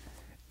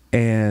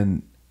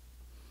 and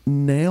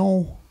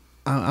now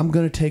I'm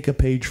going to take a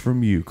page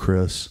from you,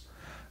 Chris.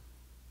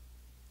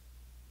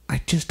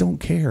 I just don't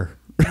care.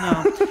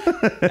 No.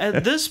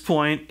 At this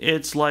point,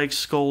 it's like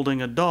scolding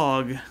a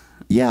dog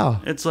Yeah.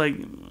 It's like,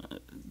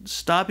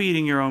 stop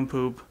eating your own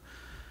poop.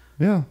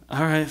 Yeah.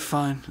 All right,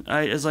 fine.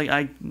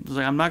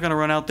 I'm not gonna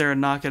run out there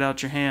and knock it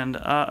out your hand,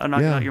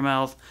 knock it out your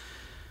mouth.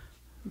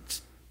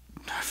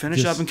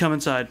 Finish up and come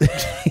inside.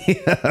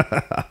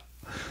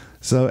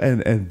 So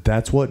and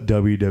that's what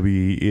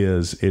WWE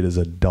is. It is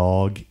a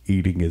dog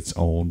eating its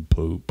own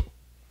poop.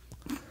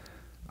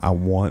 I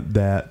want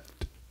that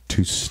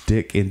to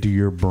stick into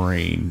your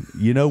brain.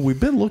 You know, we've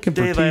been looking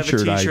for Dave, I have a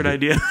t-shirt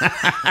idea.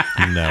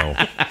 No.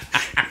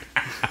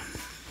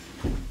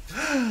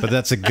 But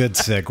that's a good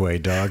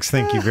segue, Doggz.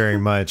 Thank you very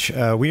much.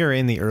 We are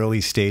in the early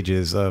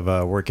stages of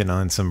working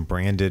on some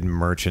branded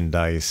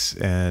merchandise,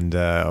 and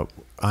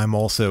I'm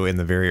also in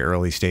the very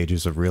early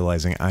stages of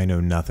realizing I know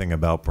nothing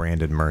about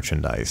branded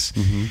merchandise.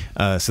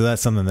 So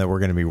that's something that we're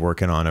going to be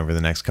working on over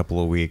the next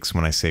couple of weeks.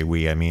 When I say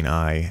we, I mean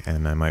I,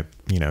 and I might,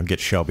 get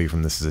Shelby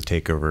from This Is a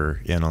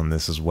Takeover in on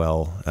this as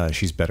well.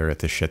 She's better at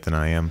this shit than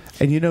I am.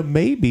 And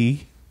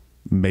maybe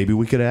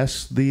we could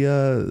ask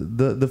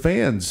the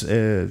fans.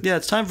 Yeah,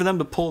 it's time for them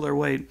to pull their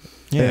weight.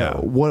 Yeah.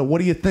 What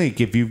do you think?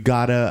 If you've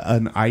got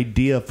an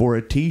idea for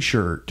a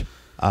T-shirt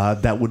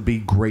that would be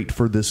great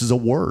for This Is a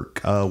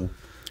Work,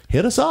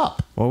 hit us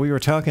up. Well, we were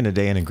talking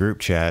today in a group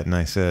chat, and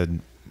I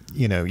said,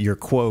 your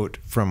quote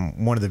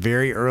from one of the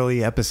very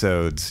early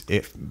episodes,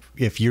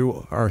 if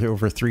you are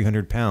over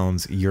 300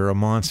 pounds, you're a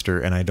monster,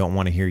 and I don't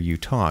want to hear you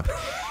talk.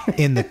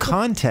 In the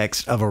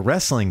context of a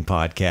wrestling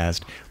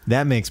podcast,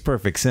 that makes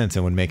perfect sense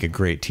and would make a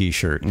great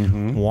T-shirt.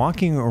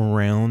 Walking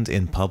around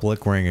in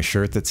public wearing a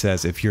shirt that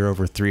says, if you're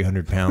over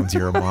 300 pounds,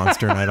 you're a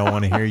monster, and I don't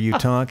want to hear you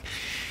talk,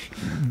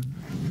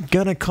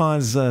 gonna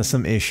cause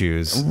some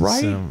issues,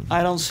 right? So,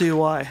 I don't see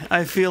why.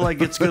 I feel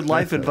like it's good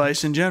life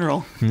advice in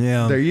general.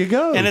 yeah, There you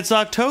go. And it's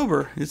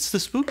October. It's the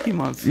spooky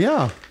month.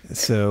 Yeah.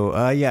 So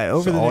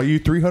over All you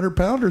 300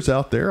 pounders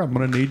out there, I'm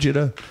gonna need you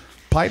to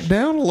pipe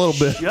down a little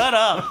bit. Shut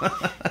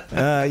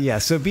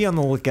up. so be on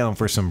the lookout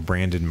for some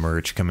branded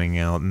merch coming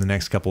out in the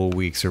next couple of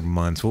weeks or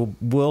months.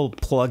 We'll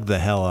plug the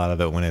hell out of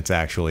it when it's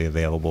actually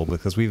available,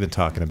 because we've been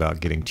talking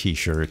about getting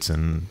T-shirts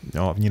and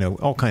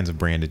all kinds of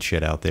branded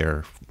shit out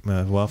there.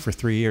 For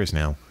 3 years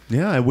now.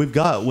 Yeah,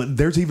 and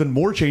there's even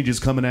more changes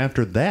coming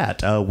after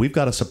that. We've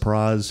got a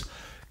surprise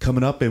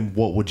coming up in,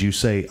 what would you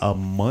say, a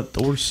month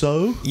or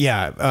so?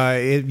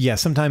 Yeah,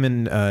 sometime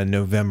in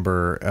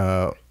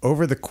November.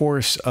 Over the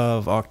course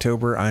of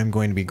October, I'm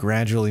going to be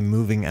gradually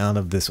moving out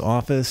of this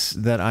office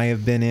that I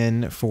have been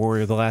in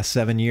for the last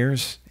 7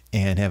 years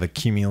and have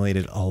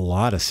accumulated a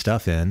lot of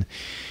stuff in.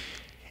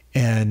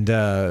 And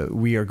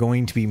we are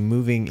going to be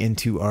moving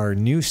into our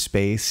new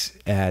space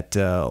at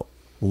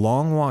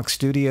Long Walk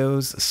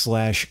Studios /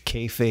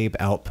 Kayfabe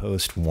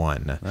Outpost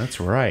 1.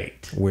 That's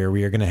right. Where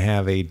we are going to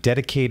have a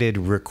dedicated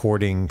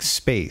recording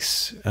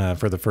space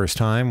for the first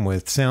time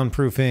with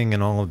soundproofing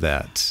and all of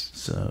that.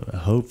 So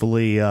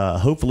hopefully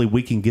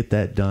we can get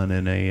that done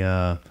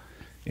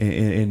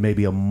in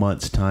maybe a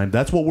month's time.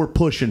 That's what we're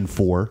pushing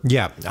for.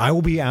 Yeah, I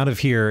will be out of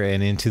here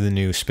and into the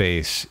new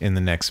space in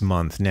the next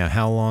month. Now,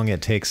 how long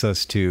it takes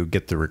us to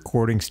get the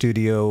recording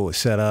studio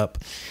set up,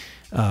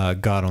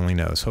 God only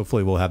knows.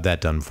 Hopefully we'll have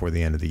that done before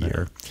the end of the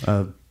year.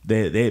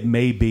 It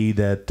may be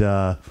that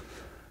a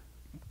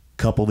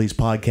couple of these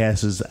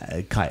podcasts,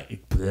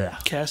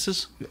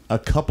 a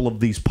couple of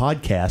these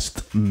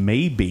podcasts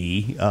may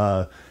be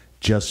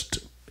just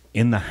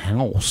in the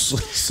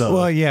house. So,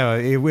 well, yeah,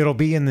 it'll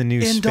be in the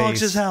new space. In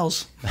Doggz'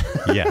 house.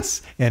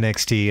 Yes,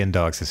 NXT in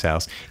Doggz'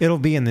 house. It'll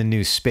be in the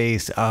new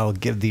space. I'll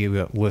give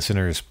the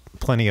listeners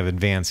plenty of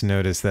advance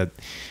notice that,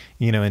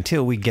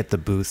 until we get the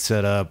booth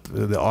set up,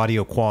 the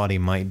audio quality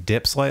might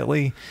dip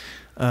slightly.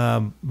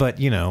 But,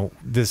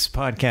 this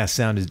podcast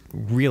sounded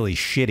really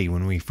shitty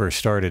when we first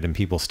started, and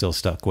people still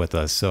stuck with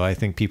us. So I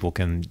think people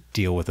can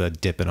deal with a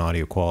dip in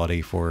audio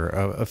quality for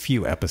a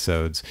few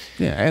episodes.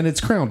 Yeah, and it's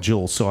Crown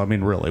Jewels, so I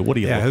mean, really, what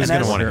do you? Yeah, who's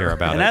going to want to hear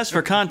about it? And as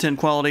for content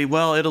quality,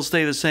 well, it'll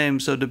stay the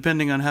same. So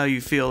depending on how you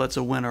feel, that's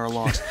a win or a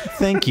loss.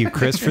 Thank you,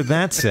 Chris, for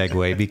that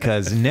segue,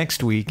 because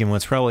next week, and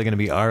what's probably going to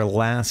be our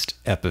last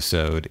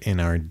episode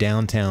in our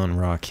downtown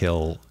Rock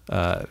Hill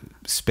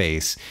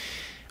space,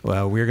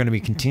 we're going to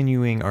be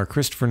continuing our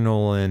Christopher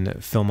Nolan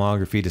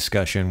filmography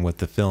discussion with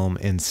the film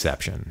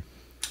Inception.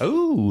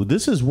 Oh,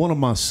 this is one of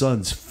my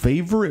son's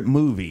favorite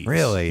movies.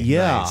 Really?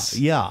 Yeah, Nice.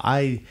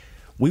 yeah.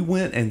 We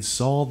went and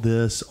saw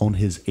this on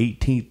his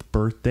 18th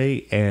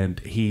birthday, and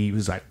he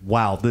was like,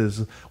 "Wow,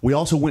 this." We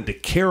also went to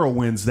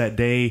Carowinds that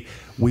day.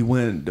 We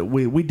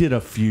did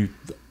a few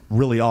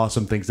really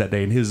awesome things that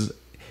day, and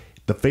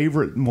the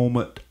favorite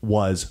moment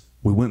was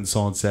we went and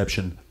saw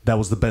Inception. That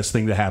was the best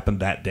thing that happened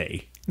that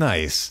day.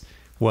 Nice.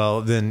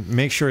 Well, then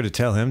make sure to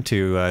tell him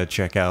to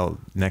check out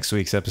next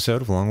week's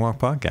episode of Long Walk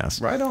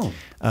Podcast. Right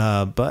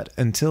on. But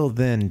until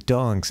then,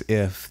 Doggz,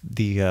 if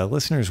the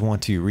listeners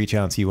want to reach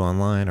out to you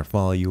online or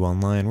follow you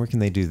online, where can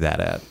they do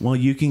that at? Well,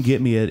 you can get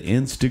me at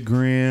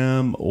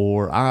Instagram,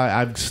 or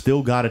I've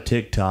still got a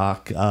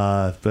TikTok.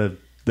 But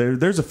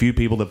there's a few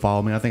people that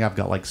follow me. I think I've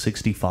got like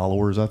 60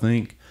 followers, I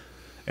think.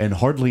 And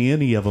hardly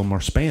any of them are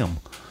spam.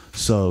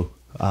 So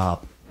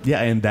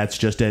Yeah, and that's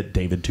just at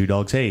David Two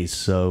Dogs Hayes.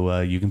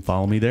 So you can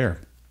follow me there.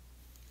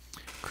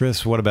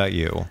 Chris, what about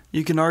you?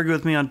 You can argue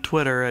with me on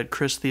Twitter at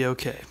Chris the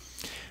OK.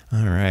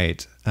 All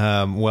right.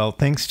 Well,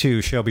 thanks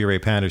to Shelby Ray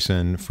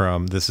Patterson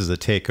from This Is a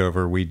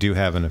Takeover, we do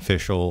have an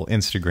official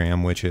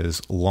Instagram, which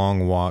is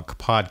Long Walk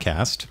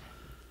Podcast.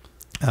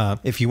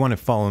 If you want to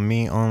follow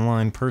me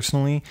online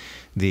personally,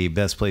 the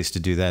best place to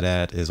do that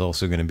at is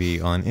also going to be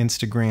on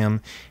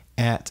Instagram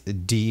at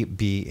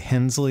DB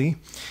Hensley.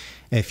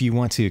 If you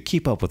want to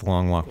keep up with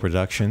Long Walk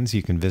Productions,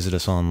 you can visit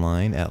us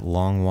online at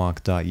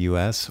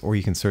longwalk.us, or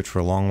you can search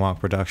for Long Walk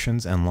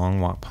Productions and Long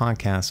Walk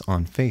Podcasts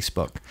on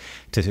Facebook.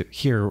 To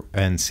hear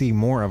and see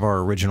more of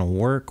our original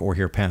work or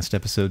hear past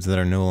episodes that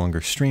are no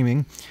longer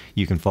streaming,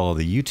 you can follow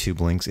the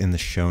YouTube links in the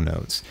show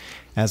notes.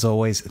 As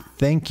always,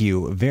 thank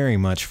you very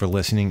much for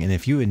listening, and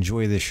if you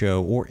enjoy this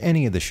show or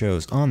any of the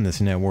shows on this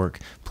network,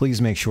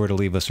 please make sure to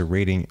leave us a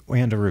rating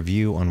and a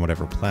review on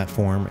whatever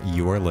platform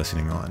you are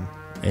listening on.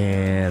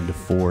 And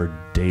for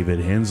David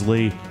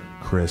Hensley,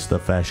 Chris the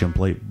Fashion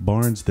Plate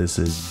Barnes, this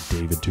is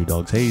David Two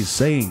Dogs Hayes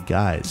saying,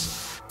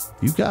 guys,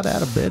 you got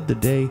out of bed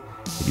today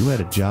and you had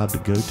a job to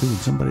go to and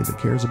somebody that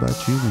cares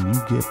about you when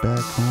you get back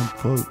home,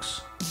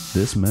 folks,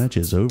 this match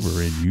is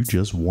over and you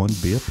just won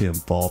via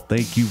pinfall.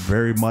 Thank you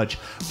very much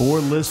for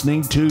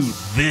listening to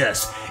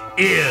This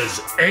Is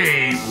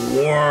a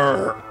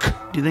Work.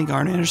 Do you think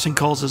Arn Anderson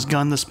calls his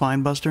gun the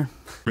Spine Buster?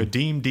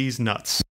 Redeem these nuts.